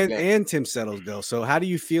go and Tim Settle go. So how do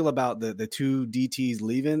you feel about the 2 DTs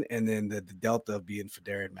leaving and then the delta of being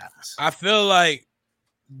Fedarian Mathis? I feel like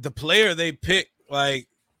the player they picked,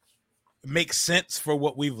 makes sense for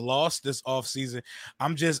what we've lost this offseason.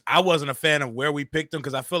 I wasn't a fan of where we picked him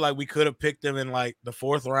because I feel like we could have picked him in the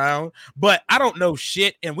 4th round, but I don't know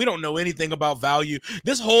shit and we don't know anything about value.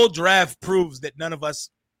 This whole draft proves that none of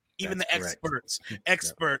us, even the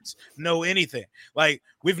experts know anything.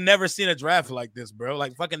 We've never seen a draft like this, bro.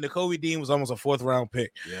 Fucking Nakobe Dean was almost a 4th round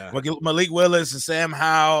pick. Yeah. Malik Willis and Sam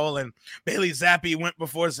Howell and Bailey Zappi went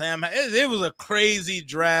before Sam. It was a crazy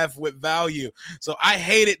draft with value. So I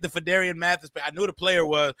hated the Fedarian Mathis pick. I knew the player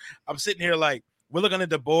was. I'm sitting here we're looking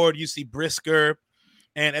at the board. You see Brisker.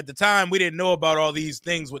 And at the time, we didn't know about all these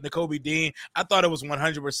things with Nakobe Dean. I thought it was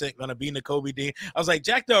 100% going to be Nakobe Dean. I was like,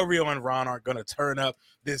 Jack Del Rio and Ron aren't going to turn up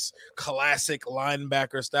this classic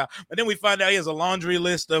linebacker style. But then we find out he has a laundry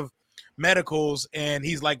list of medicals, and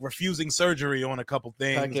he's refusing surgery on a couple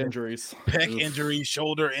things. Pec injuries,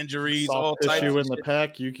 shoulder injuries, all types of in the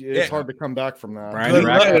pec. It's hard to come back from that. Brian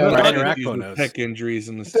Aracco knows pec injuries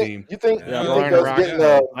in this team. You think Brian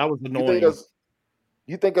Aracco, that was annoying.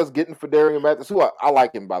 You think us getting Fedarian Mathis, who I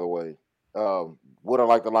like him, by the way. Would I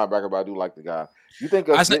like the linebacker, but I do like the guy. You think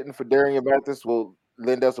us getting Fedarian Mathis will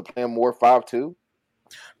lend us a playing more 5-2?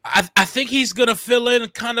 I think he's going to fill in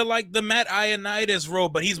kind of like the Matt Ioannidis role,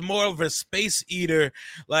 but he's more of a space eater.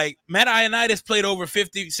 Matt Ioannidis played over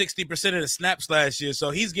 50-60% of the snaps last year. So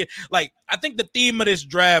he's I think the theme of this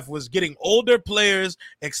draft was getting older players,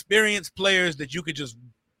 experienced players that you could just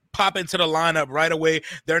pop into the lineup right away.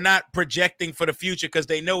 They're not projecting for the future because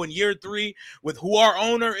they know in year 3 with who our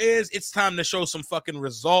owner is, it's time to show some fucking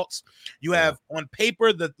results. You have on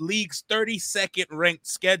paper the league's 32nd ranked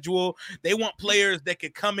schedule. They want players that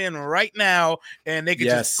could come in right now and they could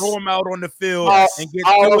just throw them out on the field and get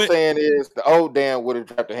all I'm saying is the old Dan would have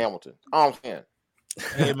drafted Hamilton. All I'm saying.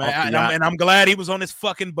 Hey man, I'm glad he was on his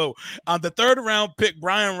fucking boat. The 3rd round pick,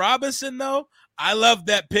 Brian Robinson, though, I love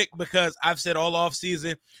that pick because I've said all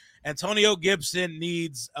offseason, Antonio Gibson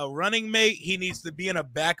needs a running mate. He needs to be in a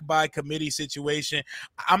back by committee situation.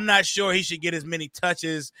 I'm not sure he should get as many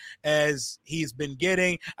touches as he's been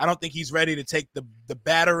getting. I don't think he's ready to take the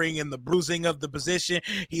battering and the bruising of the position.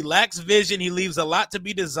 He lacks vision. He leaves a lot to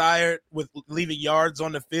be desired with leaving yards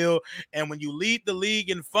on the field. And when you lead the league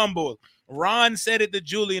in fumbles, Ron said it to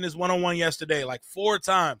Julie in his one-on-one yesterday 4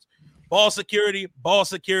 times. Ball security, ball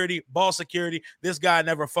security, ball security. This guy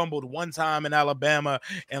never fumbled one time in Alabama,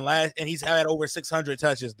 and he's had over 600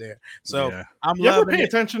 touches there. So I'm loving it. You ever pay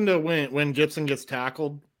attention to when Gibson gets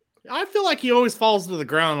tackled? I feel like he always falls to the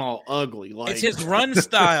ground all ugly. It's his run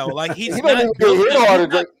style. He's He runs.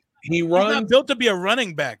 He's not built to be a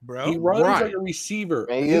running back, bro. He runs like a receiver.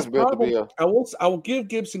 Man, he is built to be I will give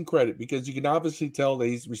Gibson credit because you can obviously tell that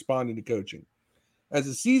he's responding to coaching. As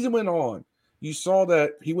the season went on, you saw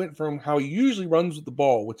that he went from how he usually runs with the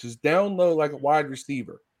ball, which is down low like a wide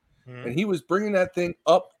receiver. Mm-hmm. And he was bringing that thing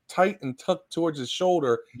up tight and tucked towards his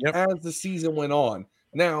shoulder as the season went on.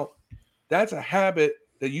 Now, that's a habit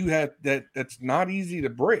that you have that's not easy to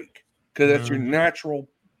break. because that's your natural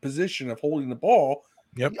position of holding the ball.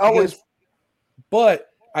 Yep. But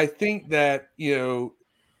I think that,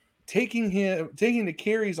 taking the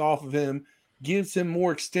carries off of him gives him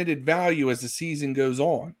more extended value as the season goes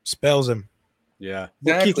on. Spells him. Yeah.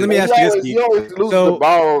 Well, Keith, let me ask you this. He always loses the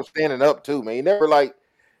ball standing up too, man. He never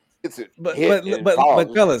it's a but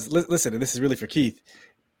but fellas, listen, and this is really for Keith.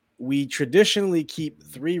 We traditionally keep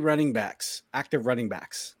 3 running backs, active running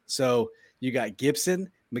backs. So you got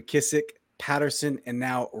Gibson, McKissick, Patterson, and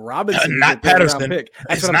now Robinson. Not Patterson. Pick.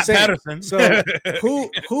 That's it's what not I'm saying. Patterson. So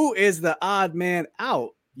who is the odd man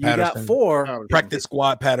out? You Patterson. got 4 practice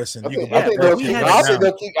squad. Patterson. I think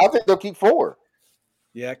they'll keep 4.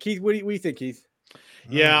 Yeah, Keith. What do you think, Keith?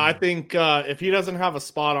 Yeah, I think if he doesn't have a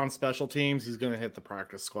spot on special teams, he's going to hit the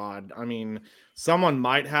practice squad. I mean, someone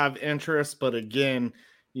might have interest, but again,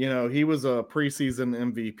 he was a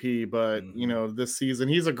preseason MVP, but this season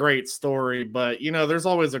he's a great story. But there's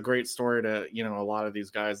always a great story to a lot of these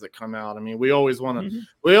guys that come out. I mean, we always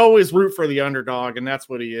root for the underdog, and that's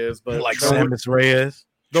what he is. But like Samus Reyes.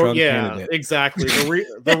 Yeah, exactly.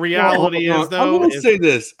 The reality is, though, I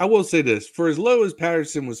will say this: for as low as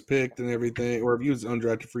Patterson was picked and everything, or if he was an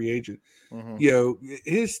undrafted free agent,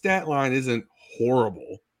 his stat line isn't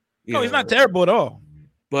horrible. No, he's not terrible at all.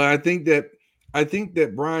 But I think that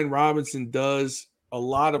Brian Robinson does a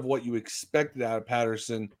lot of what you expected out of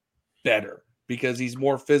Patterson better because he's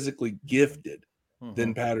more physically gifted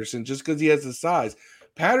than Patterson, just because he has the size.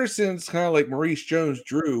 Patterson's kind of like Maurice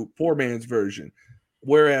Jones-Drew, poor man's version.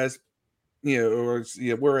 Whereas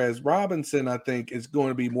Robinson, I think, is going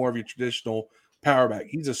to be more of your traditional power back.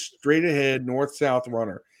 He's a straight ahead north-south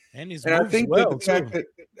runner. And I think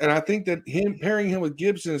that him pairing him with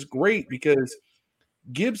Gibson is great because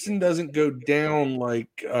Gibson doesn't go down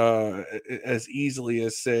like as easily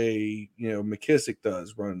as, say, McKissick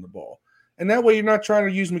does running the ball. And that way you're not trying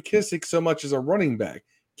to use McKissick so much as a running back.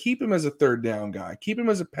 Keep him as a third down guy. Keep him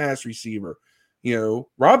as a pass receiver.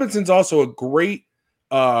 Robinson's also a great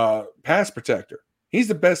pass protector. He's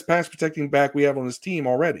the best pass protecting back we have on this team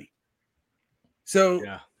already. So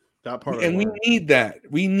yeah, that part. And we need that.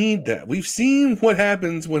 We've seen what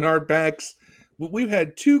happens when our backs. We've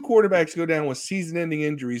had 2 quarterbacks go down with season-ending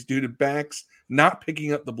injuries due to backs not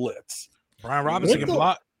picking up the blitz. Brian Robinson can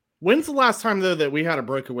block. When's the last time though that we had a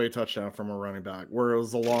breakaway touchdown from a running back where it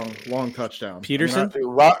was a long touchdown? Peterson?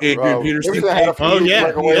 Adrian Peterson. Oh yeah,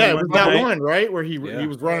 it was that one, right? Where he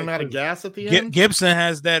was running out of gas at the end. Gibson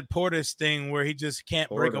has that Portis thing where he just can't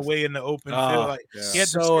break away in the open field. Like, he had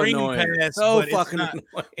the screen pass, but it's not.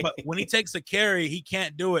 But when he takes a carry, he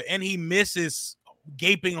can't do it, and he misses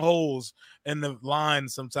gaping holes in the line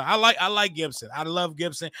sometimes. I like Gibson. I love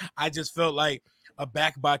Gibson. I just felt like a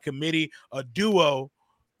back by committee, a duo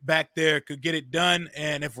back there could get it done.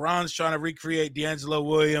 And if Ron's trying to recreate D'Angelo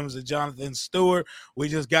Williams and Jonathan Stewart, we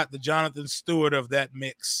just got the Jonathan Stewart of that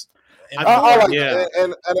mix. And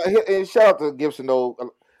and shout out to Gibson though.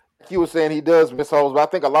 He was saying he does miss holes, but I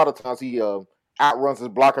think a lot of times he outruns his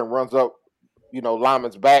block and runs up,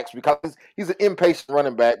 linemen's backs because he's an impatient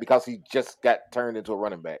running back because he just got turned into a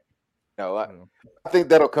running back. I think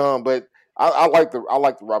that'll come, but I like the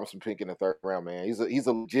Robinson pick in the 3rd round, man. He's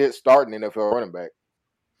a legit starting NFL running back.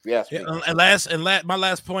 Yes. Yeah, my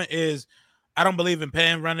last point is I don't believe in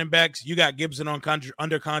paying running backs. You got Gibson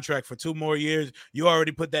under contract for 2 more years. You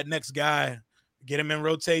already put that next guy, get him in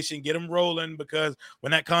rotation, get him rolling, because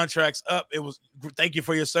when that contract's up, it was thank you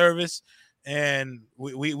for your service. And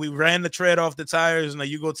we ran the tread off the tires, and now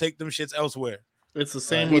you go take them shits elsewhere. It's the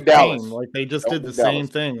same with Dallas. Like they just did the same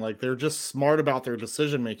thing. Like they're just smart about their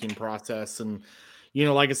decision-making process. And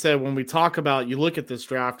like I said, when we talk about, you look at this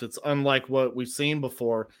draft, it's unlike what we've seen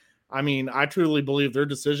before. I mean, I truly believe their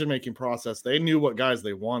decision-making process, they knew what guys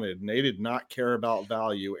they wanted, and they did not care about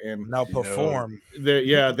value. And now perform.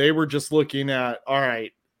 They were just looking at, all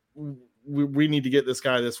right, we need to get this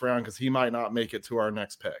guy this round because he might not make it to our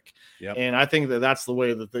next pick. Yep. And I think that's the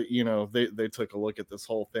way that they took a look at this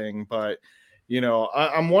whole thing. But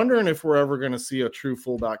I'm wondering if we're ever going to see a true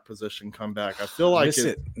fullback position come back. I feel like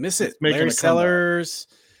miss it. Larry Sellers,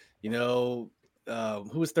 who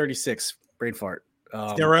was 36? Brain fart.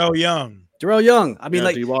 Darrell Young. I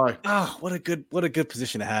mean, what a good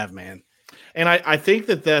position to have, man. And I think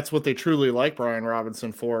that's what they truly like Brian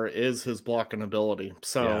Robinson for is his blocking ability.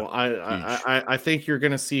 So I think you're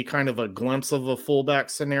going to see kind of a glimpse of a fullback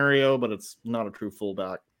scenario, but it's not a true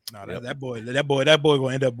fullback. No, that boy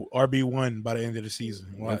gonna end up RB1 by the end of the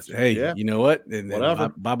season. Hey, you know what? Whatever.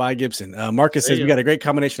 Bye, Gibson. Marcus says we got a great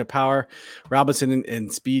combination of power, Robinson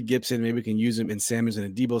and speed. Gibson, maybe we can use him in Samuels and a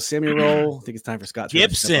Debo Samuel role. I think it's time for Scott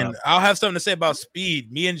Gibson. I'll have something to say about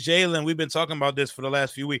speed. Me and Jalen, we've been talking about this for the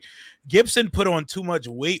last few weeks. Gibson put on too much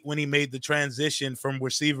weight when he made the transition from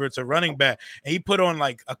receiver to running back, and he put on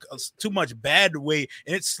like too much bad weight,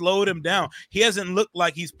 and it slowed him down. He hasn't looked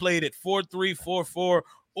like he's played at 4.3, 4.4.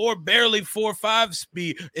 or barely 4.5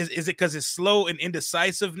 speed. Is it because it's slow and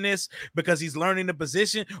indecisiveness because he's learning the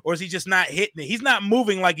position, or is he just not hitting it? He's not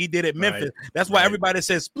moving like he did at Memphis. Right. That's why everybody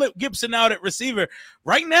says split Gibson out at receiver.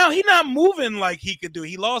 Right now, he's not moving like he could do.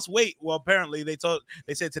 He lost weight. Well, apparently they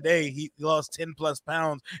said today he lost 10 plus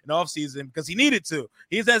pounds in the offseason because he needed to.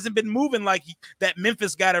 He hasn't been moving like that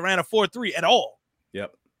Memphis guy that ran a 4.3 at all.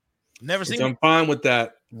 Yep. Never seen. I'm fine with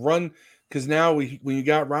that. Run. Because now when you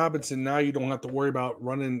got Robinson, now you don't have to worry about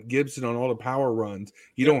running Gibson on all the power runs.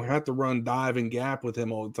 You don't have to run dive and gap with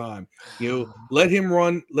him all the time. Let him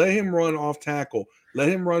run off tackle. Let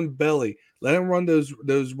him run belly. Let him run those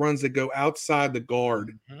runs that go outside the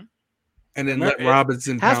guard. Mm-hmm. And then let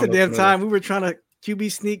Robinson half the damn time we were trying to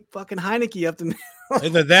QB sneak fucking Heineke up the middle.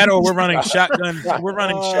 Either that or we're running shotgun. We're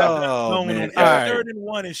running shotgun zone. Third and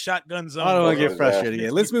 1 is shotgun zone. I don't want to get frustrated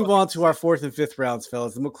again. Let's move on to our 4th and 5th rounds,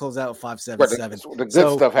 fellas. And we'll close out 5, 7, 7. The good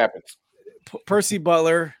stuff happens. Percy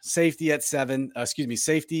Butler, safety at 7.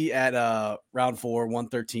 Safety at round 4,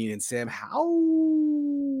 113. And Sam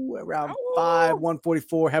Howell at round 5,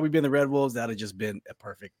 144. Had we been the Red Wolves, that would have just been a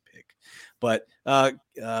perfect pick. But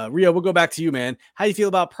Rio, we'll go back to you, man. How do you feel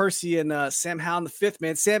about Percy and Sam Howell in the 5th,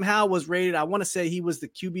 man? Sam Howell was rated, I want to say he was the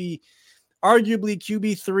arguably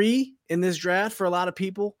QB3 in this draft for a lot of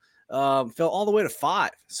people. Fell all the way to 5.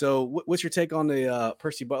 So what's your take on the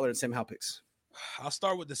Percy Butler and Sam Howell picks? I'll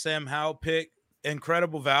start with the Sam Howell pick.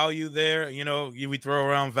 Incredible value there. We throw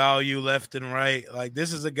around value left and right. Like,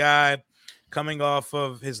 this is a guy coming off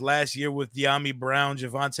of his last year with De'Ami Brown,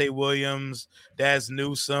 Javonte Williams, Daz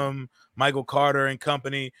Newsome, Michael Carter and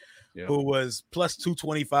company, who was plus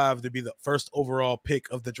 225 to be the first overall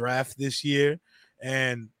pick of the draft this year.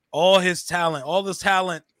 And all this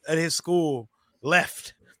talent at his school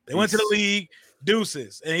left. They went to the league,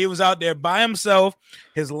 deuces. And he was out there by himself.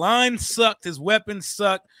 His line sucked. His weapons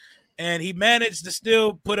sucked. And he managed to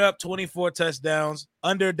still put up 24 touchdowns,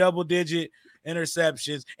 under double-digit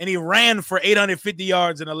interceptions, and he ran for 850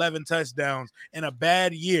 yards and 11 touchdowns in a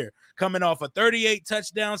bad year, coming off a 38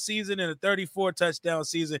 touchdown season and a 34 touchdown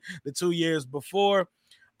season the 2 years before.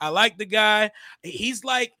 I like the guy. He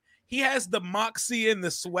has the moxie and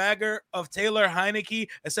the swagger of Taylor Heineke,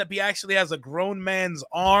 except he actually has a grown man's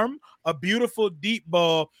arm, a beautiful deep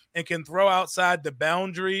ball, and can throw outside the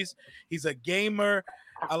boundaries. He's a gamer.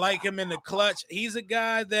 I like him in the clutch. He's a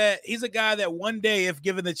guy that one day, if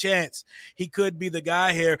given the chance, he could be the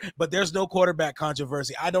guy here, but there's no quarterback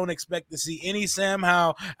controversy. I don't expect to see any Sam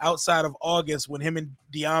Howell outside of August when him and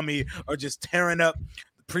De'Ami are just tearing up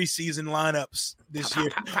preseason lineups this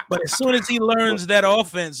year. But as soon as he learns that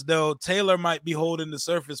offense, though, Taylor might be holding the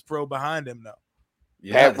Surface Pro behind him, though.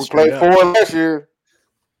 Yeah, we played 4 last year.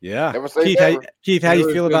 Yeah. Keith, how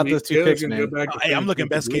you feel about those 2 picks, man? Hey, I'm looking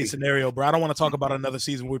best case scenario, bro. I don't want to talk about another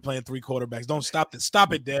season where we're playing 3 quarterbacks. Don't stop it.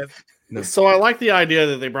 Stop it, Dev. No. So I like the idea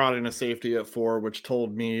that they brought in a safety at 4, which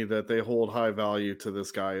told me that they hold high value to this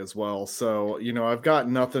guy as well. So, I've got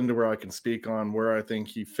nothing to where I can speak on where I think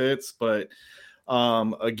he fits, but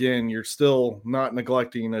again, you're still not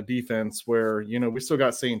neglecting a defense where, we still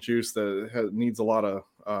got St. Juice that needs a lot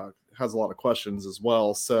of has a lot of questions as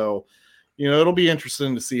well. So, it'll be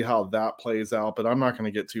interesting to see how that plays out, but I'm not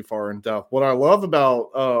going to get too far in depth. What I love about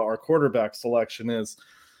our quarterback selection is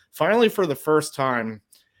finally, for the first time,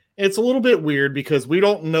 it's a little bit weird because we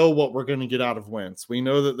don't know what we're going to get out of Wentz. We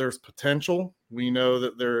know that there's potential. We know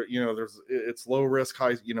that it's low risk,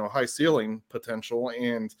 high ceiling potential.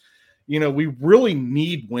 And, we really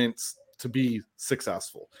need Wentz to be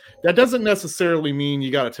successful. That doesn't necessarily mean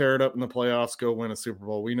you got to tear it up in the playoffs, go win a Super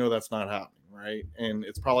Bowl. We know that's not happening. Right, and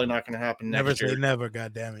it's probably not going to happen next year. Never say never,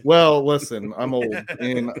 goddammit. Well, listen, I'm old,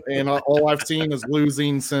 and all I've seen is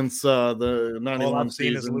losing since the 91 all I've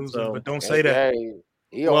season. Seen is losing, but don't say that.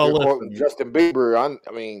 Listen, Justin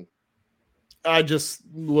Bieber. I just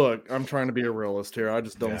look. I'm trying to be a realist here. I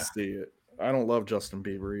just don't see it. I don't love Justin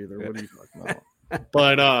Bieber either. What are you talking about?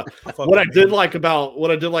 But what I did like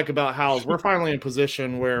about Howell is we're finally in a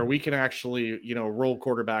position where we can actually, roll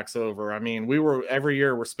quarterbacks over. I mean, every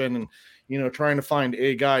year we're spending, trying to find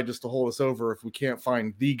a guy just to hold us over if we can't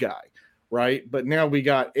find the guy, right? But now we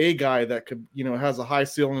got a guy that could, has a high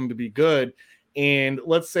ceiling to be good. And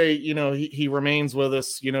let's say, he remains with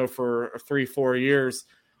us, for 3-4 years.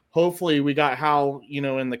 Hopefully we got Hal,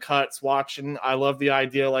 in the cuts watching. I love the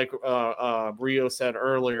idea, like Rio said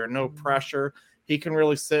earlier, no pressure. He can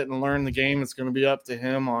really sit and learn the game. It's going to be up to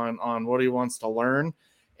him on what he wants to learn.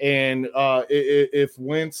 And if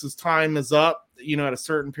Wentz's time is up, at a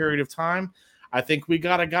certain period of time, I think we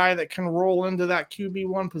got a guy that can roll into that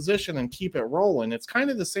QB1 position and keep it rolling. It's kind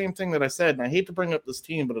of the same thing that I said, and I hate to bring up this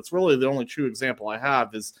team, but it's really the only true example I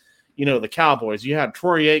have is, the Cowboys. You had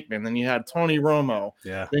Troy Aikman, then you had Tony Romo.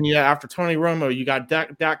 Yeah. Then after Tony Romo, you got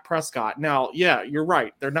Dak Prescott. Now, yeah, you're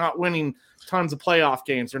right. They're not winning tons of playoff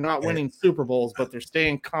games. They're not winning Super Bowls, but they're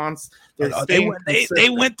staying constant. They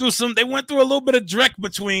went through a little bit of dreck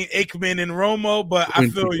between Aikman and Romo, but I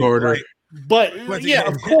feel you. Right. But yeah,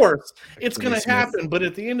 of course, it's going to happen. But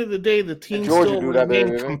at the end of the day, the team still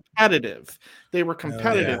remained competitive. They were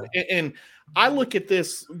competitive. And I look at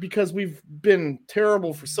this because we've been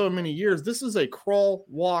terrible for so many years. This is a crawl,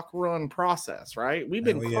 walk, run process, right? We've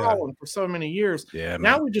been crawling for so many years. Yeah,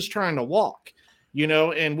 now we're just trying to walk,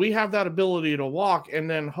 and we have that ability to walk. And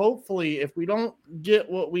then hopefully if we don't get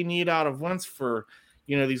what we need out of Wentz for,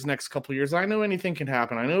 these next couple of years, I know anything can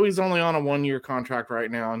happen. I know he's only on a 1-year contract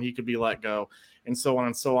right now and he could be let go and so on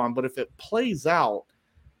and so on. But if it plays out,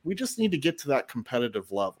 we just need to get to that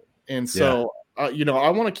competitive level. And so, I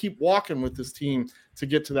want to keep walking with this team to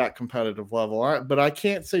get to that competitive level. But I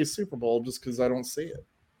can't say Super Bowl just because I don't see it.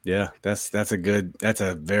 Yeah, that's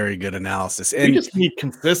a very good analysis. And we just need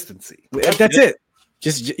consistency. That's it.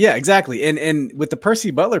 Exactly. And with the Percy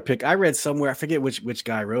Butler pick, I read somewhere, I forget which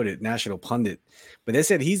guy wrote it, National Pundit, but they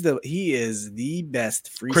said he is the best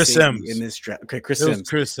free safety in this draft. Okay, Chris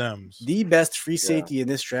Sims, the best free safety in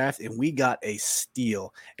this draft, and we got a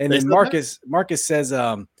steal. And then Marcus says,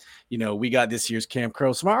 we got this year's Cam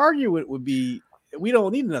Crow. So my argument would be, we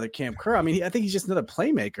don't need another Cam Crow. I mean, I think he's just another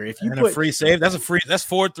playmaker. If you put a free save, that's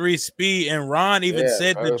 4.3 speed. And Ron even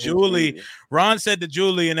said to Julie,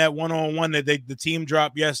 in that one-on-one that the team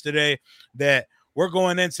dropped yesterday, that we're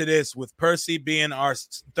going into this with Percy being our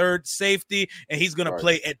third safety, and he's going to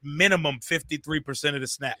play at minimum 53% of the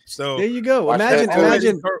snaps. So there you go.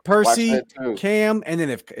 Imagine Percy, Cam, and then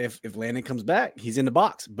if Landon comes back, he's in the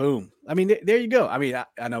box. Boom. I mean, there you go. I mean,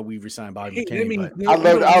 I know we resigned Bobby McCain. I'd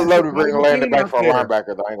love to bring Landon back for a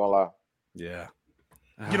linebacker, though. I ain't gonna lie. Yeah.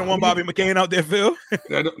 You don't want Bobby McCain out there, Phil?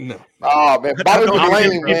 No. Oh man, Bobby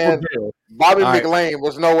McLean, man. Bobby McLean.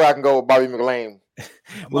 There's no way I can go with Bobby McLean.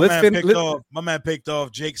 My man picked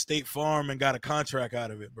off Jake State Farm and got a contract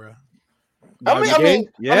out of it, bro. How many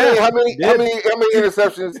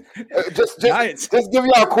interceptions? Just give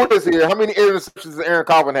y'all a quiz here. How many interceptions does Aaron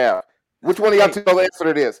Colvin have? Which one of y'all two know the answer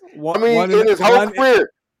to this? In his whole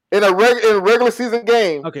career, in a regular season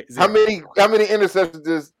game, how many interceptions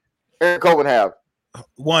does Aaron Colvin have?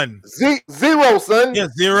 One. Zero, son. Yeah,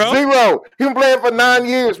 zero. He been playing for 9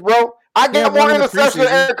 years, bro. I got more interceptions than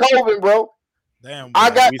Aaron Colvin, bro. Damn, I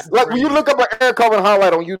got when you look up an Aaron Colvin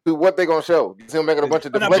highlight on YouTube, what they gonna show? It's him making a bunch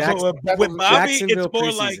of deflections. With Bobby, it's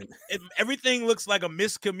more like everything looks like a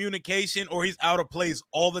miscommunication, or he's out of place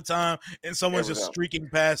all the time, and someone's just streaking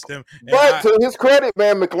past him. But to his credit,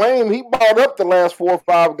 man, McLean, he balled up the last 4 or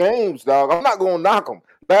 5 games, dog. I'm not gonna knock him.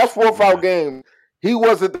 Last 4 or 5 games, he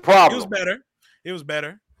wasn't the problem. It was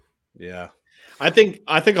better. Yeah. I think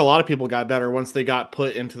a lot of people got better once they got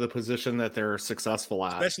put into the position that they're successful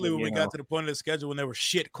at. Especially when we got to the point of the schedule when there were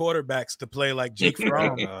shit quarterbacks to play like Jake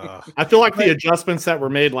Fromm. I feel like the adjustments that were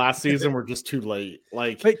made last season were just too late.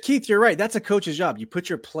 But Keith, you're right. That's a coach's job. You put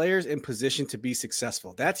your players in position to be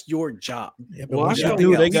successful. That's your job. Yeah, but once you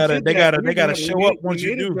do, they gotta show up. Once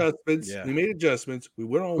you do, we made adjustments. We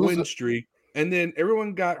went on a win streak, and then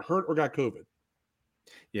everyone got hurt or got COVID.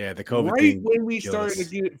 Yeah, the COVID right when we started to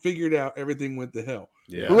get it figured out, everything went to hell.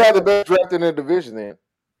 Yeah. Who had the best draft in the division then?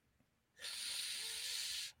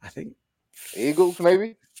 I think Eagles,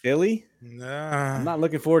 maybe. Philly. Nah. I'm not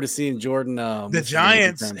looking forward to seeing Jordan. The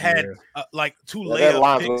Giants had like 2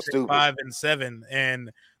 layup picks at 5 and 7, and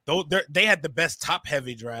they had the best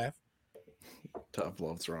top-heavy draft. Tough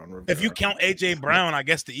loves Ron. If you count AJ Brown, I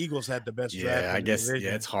guess the Eagles had the best draft. Yeah, I guess.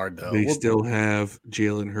 Yeah, it's hard though. They still have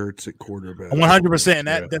Jalen Hurts at quarterback. 100%. And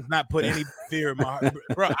that does not put any fear in my heart,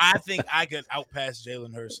 bro. I think I could outpass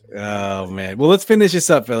Jalen Hurts. Oh man. Well, let's finish this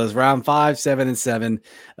up, fellas. Round 5, 7 and 7.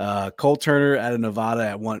 Cole Turner out of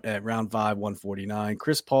Nevada at round 5, 149.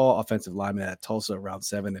 Chris Paul, offensive lineman at Tulsa, round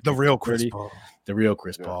 7. The real Chris Paul. The real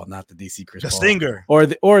Chris Paul, not the DC Chris Paul. The singer. Or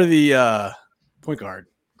the point guard.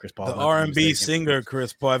 Chris Paul, the R&B singer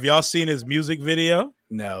Chris Paul. Have y'all seen his music video?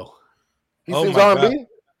 No. He sings R&B?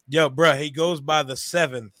 Yo, bro, he goes by the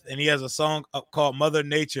 7th, and he has a song called Mother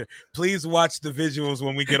Nature. Please watch the visuals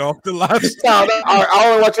when we get off the live stream. I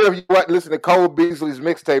only watch it if you listen to Cole Beasley's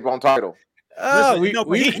mixtape on Tidal. Listen,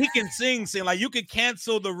 he can sing. Like, you could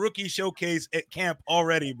cancel the rookie showcase at camp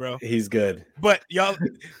already, bro. He's good. But y'all,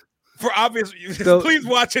 for obvious reasons, please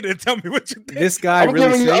watch it and tell me what you think. This guy I'm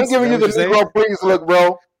giving you the Negro please look,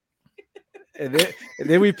 bro. And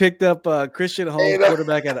then we picked up Christian Holmes,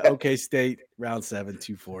 quarterback out of OK State, round 7,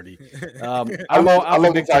 240. I'm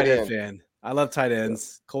a big tight end fan. I love tight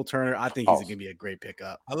ends. Cole Turner, I think he's going to be a great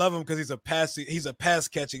pickup. I love him because he's a pass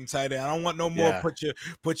catching tight end. I don't want no more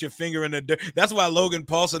put your finger in the dirt. That's why Logan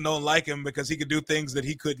Paulson don't like him, because he could do things that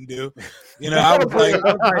he couldn't do. You know, I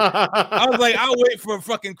was like, I'll wait for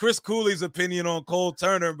fucking Chris Cooley's opinion on Cole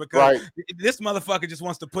Turner, because this motherfucker just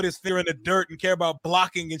wants to put his finger in the dirt and care about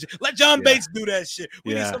blocking and shit. Let John Bates do that shit.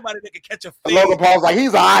 We need somebody that can catch a fade. Logan Paul's like,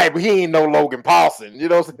 he's all right, but he ain't no Logan Paulson. You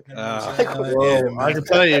know what I'm saying? I can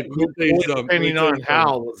tell you, depending on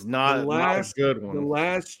how was not a good one. The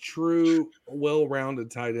last true well-rounded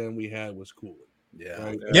tight end we had was Cooley. Yeah.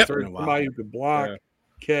 Right? Somebody who could block,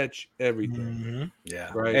 catch everything. Mm-hmm.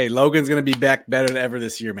 Yeah. Right. Hey, Logan's gonna be back better than ever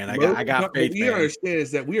this year, man. I got faith. What you understand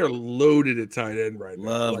is that we are loaded at tight end right now.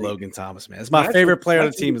 Love Logan Thomas, man. It's my favorite player on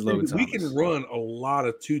the team is Logan Thomas. We can run a lot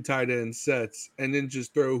of 2 tight end sets and then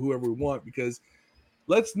just throw whoever we want, because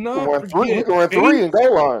let's not forget, three and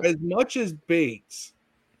go on. As much as Bates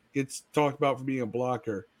gets talked about for being a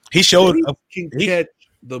blocker, he showed he can catch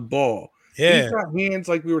the ball. Yeah, he's got hands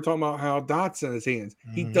like we were talking about how Dotson has hands.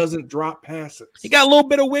 Mm-hmm. He doesn't drop passes. He got a little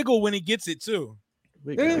bit of wiggle when he gets it too.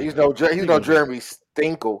 Yeah. He's no Jeremy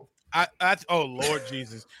Stinkle. Oh Lord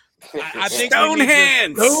Jesus. I think Stone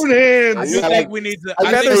hands. I think we need to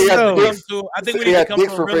come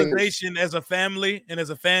to a realization as a family and as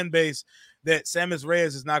a fan base that Sammis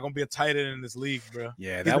Reyes is not going to be a tight end in this league, bro.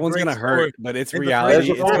 Yeah, that one's going to hurt, but it's reality.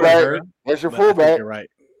 That's your fullback. You're right.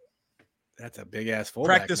 That's a big ass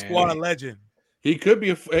fullback. Practice squad legend. He could be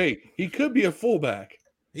a fullback.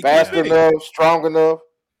 Fast enough, strong enough,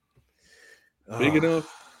 big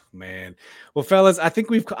enough. Man. Well, fellas, I think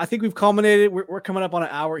we've culminated. We're coming up on an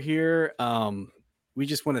hour here. We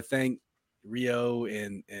just want to thank Rio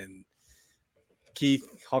and Keith,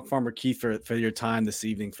 Hawk Farmer Keith, for your time this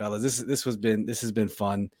evening, fellas. This has been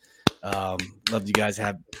fun. Love you guys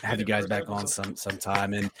have you guys back on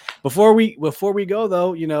sometime. And before we go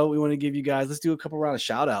though, you know, we want to give you guys, let's do a couple round of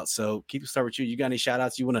shout outs. So Keith, we'll start with you. You got any shout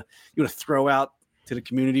outs you want to throw out to the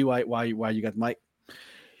community while you got the mic?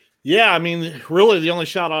 Yeah, I mean, really, the only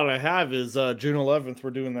shout out I have is June 11th.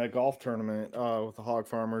 We're doing that golf tournament with the Hog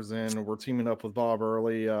Farmers, and we're teaming up with Bob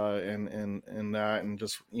Early and that, and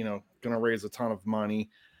just, you know, going to raise a ton of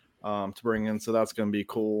money to bring in. So that's going to be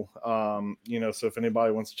cool. You know, so if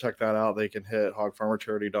anybody wants to check that out, they can hit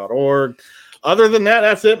hogfarmercharity.org. Other than that,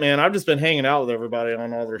 that's it, man. I've just been hanging out with everybody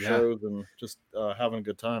on all their shows and just having a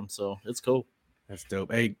good time. So it's cool. That's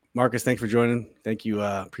dope. Hey, Marcus, thanks for joining. Thank you.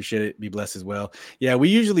 Appreciate it. Be blessed as well. Yeah, we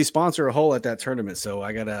usually sponsor a hole at that tournament, so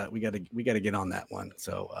we gotta get on that one.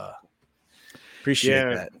 So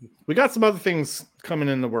appreciate that. We got some other things coming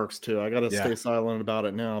in the works too. I gotta stay silent about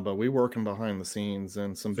it now, but we're working behind the scenes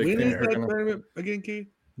and some big things. When is that tournament again, Keith?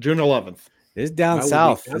 June 11th. It's down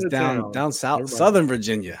south. It's down south, Southern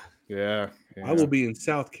Virginia. Yeah. I will be in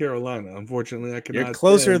South Carolina. Unfortunately, I cannot. You're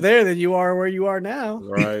closer there than you are where you are now.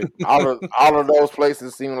 Right. all of those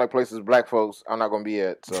places seem like places black folks are not going to be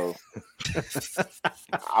at. So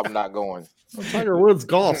I'm not going. Well, Tiger Woods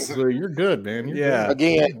golf. So you're good, man. You're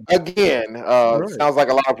good. Again. Sounds like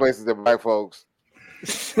a lot of places that black folks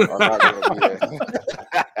are not going to be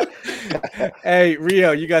at. Hey,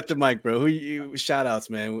 Rio, you got the mic, bro. Who you shout outs,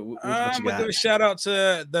 man? I'm gonna give a shout out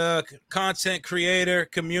to the content creator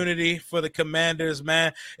community for the Commanders,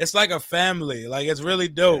 man. It's like a family. Like, it's really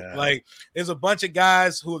dope. Yeah. Like, there's a bunch of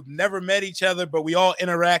guys who have never met each other, but we all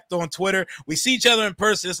interact on Twitter. We see each other in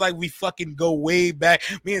person. It's like we fucking go way back.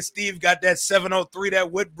 Me and Steve got that 703,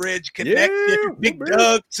 that Woodbridge connection. Yeah, Big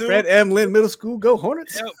Doug too. Fred M. Lynn Middle School, go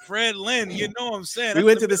Hornets. Yeah, Fred Lynn, you know what I'm saying. We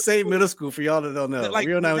went to the same middle school, for y'all that don't know. Like,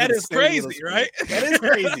 that is crazy, right? That is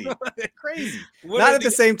crazy. Crazy. Not at the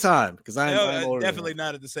same time, because I'm older. Definitely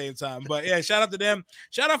not at the same time. But yeah, shout out to them.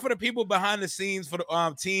 Shout out for the people behind the scenes for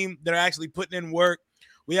the team that are actually putting in work.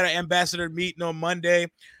 We had an ambassador meeting on Monday.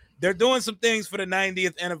 They're doing some things for the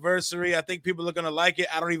 90th anniversary. I think people are going to like it.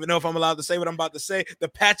 I don't even know if I'm allowed to say what I'm about to say. The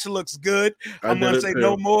patch looks good. I'm going to say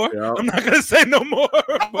no more. Yeah. I'm not going to say no more.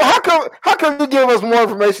 How come you give us more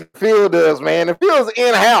information than Phil does, man? The Phil's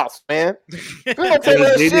in-house, man.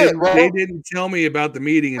 They didn't tell me about the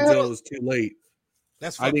meeting until it was too late.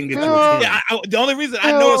 That's I didn't get to the only reason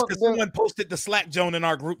I know is because someone posted the Slack Joan in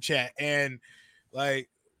our group chat, and like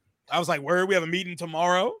I was like, "Where we have a meeting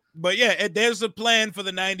tomorrow?" But yeah, there's a plan for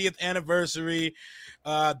the 90th anniversary.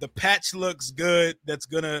 The patch looks good. That's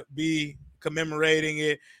gonna be commemorating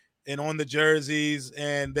it, and on the jerseys.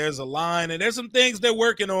 And there's a line, and there's some things they're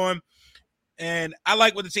working on. And I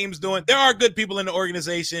like what the team's doing. There are good people in the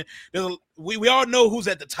organization. We all know who's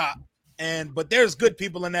at the top, but there's good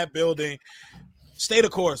people in that building. Stay the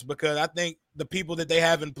course, because I think the people that they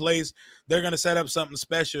have in place, they're going to set up something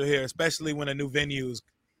special here, especially when a new venue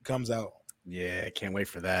comes out. Yeah, can't wait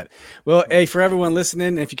for that. Well, hey, for everyone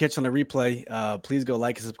listening, if you catch on the replay, please go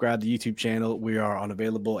like and subscribe to the YouTube channel. We are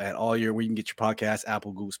unavailable at all year where you can get your podcasts,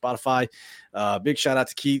 Apple, Google, Spotify. Big shout out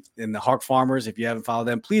to Keith and the Hark Farmers. If you haven't followed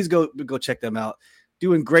them, please go check them out.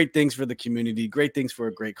 Doing great things for the community, great things for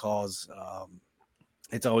a great cause.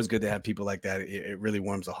 It's always good to have people like that. It really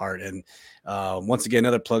warms the heart. And once again,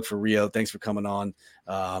 another plug for Rio. Thanks for coming on.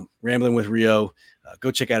 Rambling with Rio.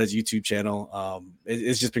 Go check out his YouTube channel.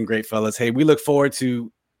 It's just been great, fellas. Hey, we look forward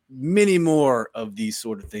to many more of these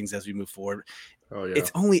sort of things as we move forward. Oh, yeah.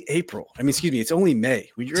 It's only April. It's only May.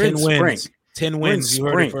 We're in spring. Spring. 10 wins. You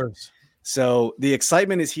heard it first. So the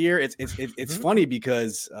excitement is here. It's funny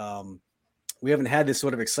because we haven't had this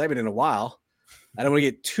sort of excitement in a while. I don't want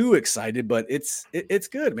to get too excited, but it's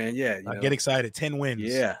good, man. Yeah, get excited. 10 wins.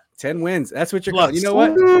 Yeah, 10 wins. That's what you're calling. You know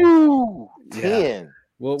what? Ooh, 10. Yeah.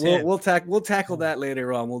 We'll tackle that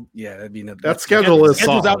later on. That'd be that schedule is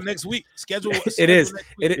schedule's out next week. Schedule. It is.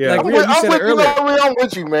 Yeah. Like you said earlier. I'm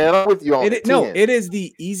with you, man. I'm with you on it. No, it is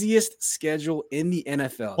the easiest schedule in the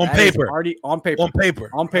NFL on paper. Already on paper.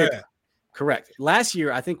 Yeah. Correct. Last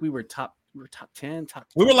year, I think we were top 10, top 10.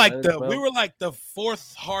 We were like the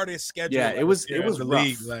fourth hardest schedule. Yeah, it was rough.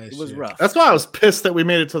 It was rough. That's why I was pissed that we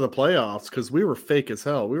made it to the playoffs, because we were fake as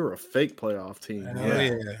hell. We were a fake playoff team.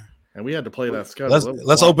 Yeah. And we had to play that schedule.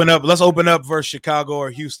 Let's open up versus Chicago or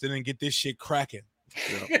Houston and get this shit cracking.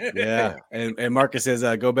 Yeah. And Marcus says,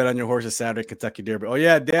 go bet on your horses Saturday, Kentucky Derby. Oh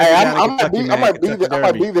yeah, Dad. Hey, I might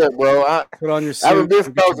be there, bro. Put on your suit. I remember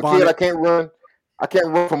since I was a kid. I can't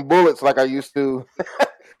run from bullets like I used to.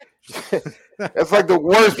 It's like the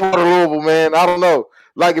worst part of Louisville, man. I don't know.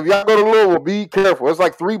 Like, if y'all go to Louisville, be careful. It's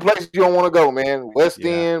like 3 places you don't want to go, man. West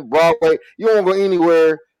End, Broadway. You don't want to go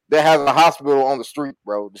anywhere that has a hospital on the street,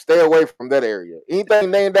 bro. Just stay away from that area.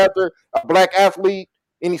 Anything named after a black athlete,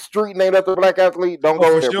 any street named after a black athlete, don't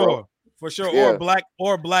go there, bro. For sure. Yeah.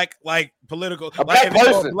 Or black like political. A black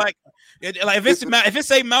person. If it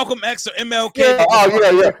say Malcolm X or MLK.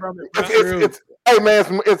 Yeah. Hey, man,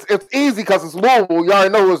 it's easy because it's Louisville. You already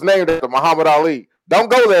know who it's named after, Muhammad Ali. Don't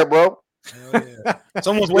go there, bro. Hell yeah.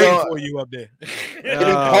 Someone's waiting for you up there.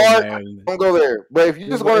 Don't go there. But if you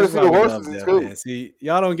just wanted to see the horses, it's cool. Man. See,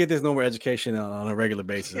 y'all don't get this no more education on a regular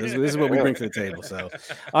basis. This is what we bring to the table. So,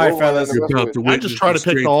 all right, fellas. I just try to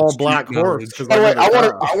pick the all black horse.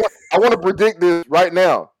 I want to predict this right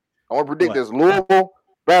now. I want to predict this Louisville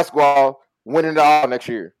basketball winning the all next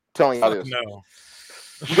year. I'm telling y'all this. No.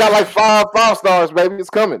 We got like five stars, baby.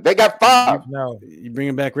 It's coming. They got 5. No, you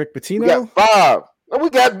bringing back Rick Pitino? We got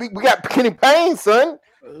 5. We got Kenny Payne, son.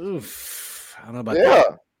 Oof. I don't know about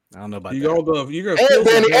that. I don't know about that. You're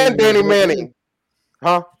gonna and Danny Manning,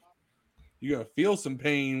 huh? You're gonna feel some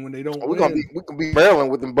pain when they don't. We can be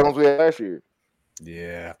Maryland with them bones we had last year.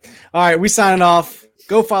 Yeah. All right, we signing off.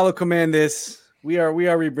 Go follow Command This. We are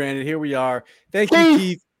rebranded. Here we are. Thank you,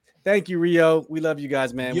 Keith. Thank you, Rio. We love you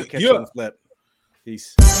guys, man. We'll catch you on the flip.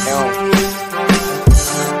 Peace.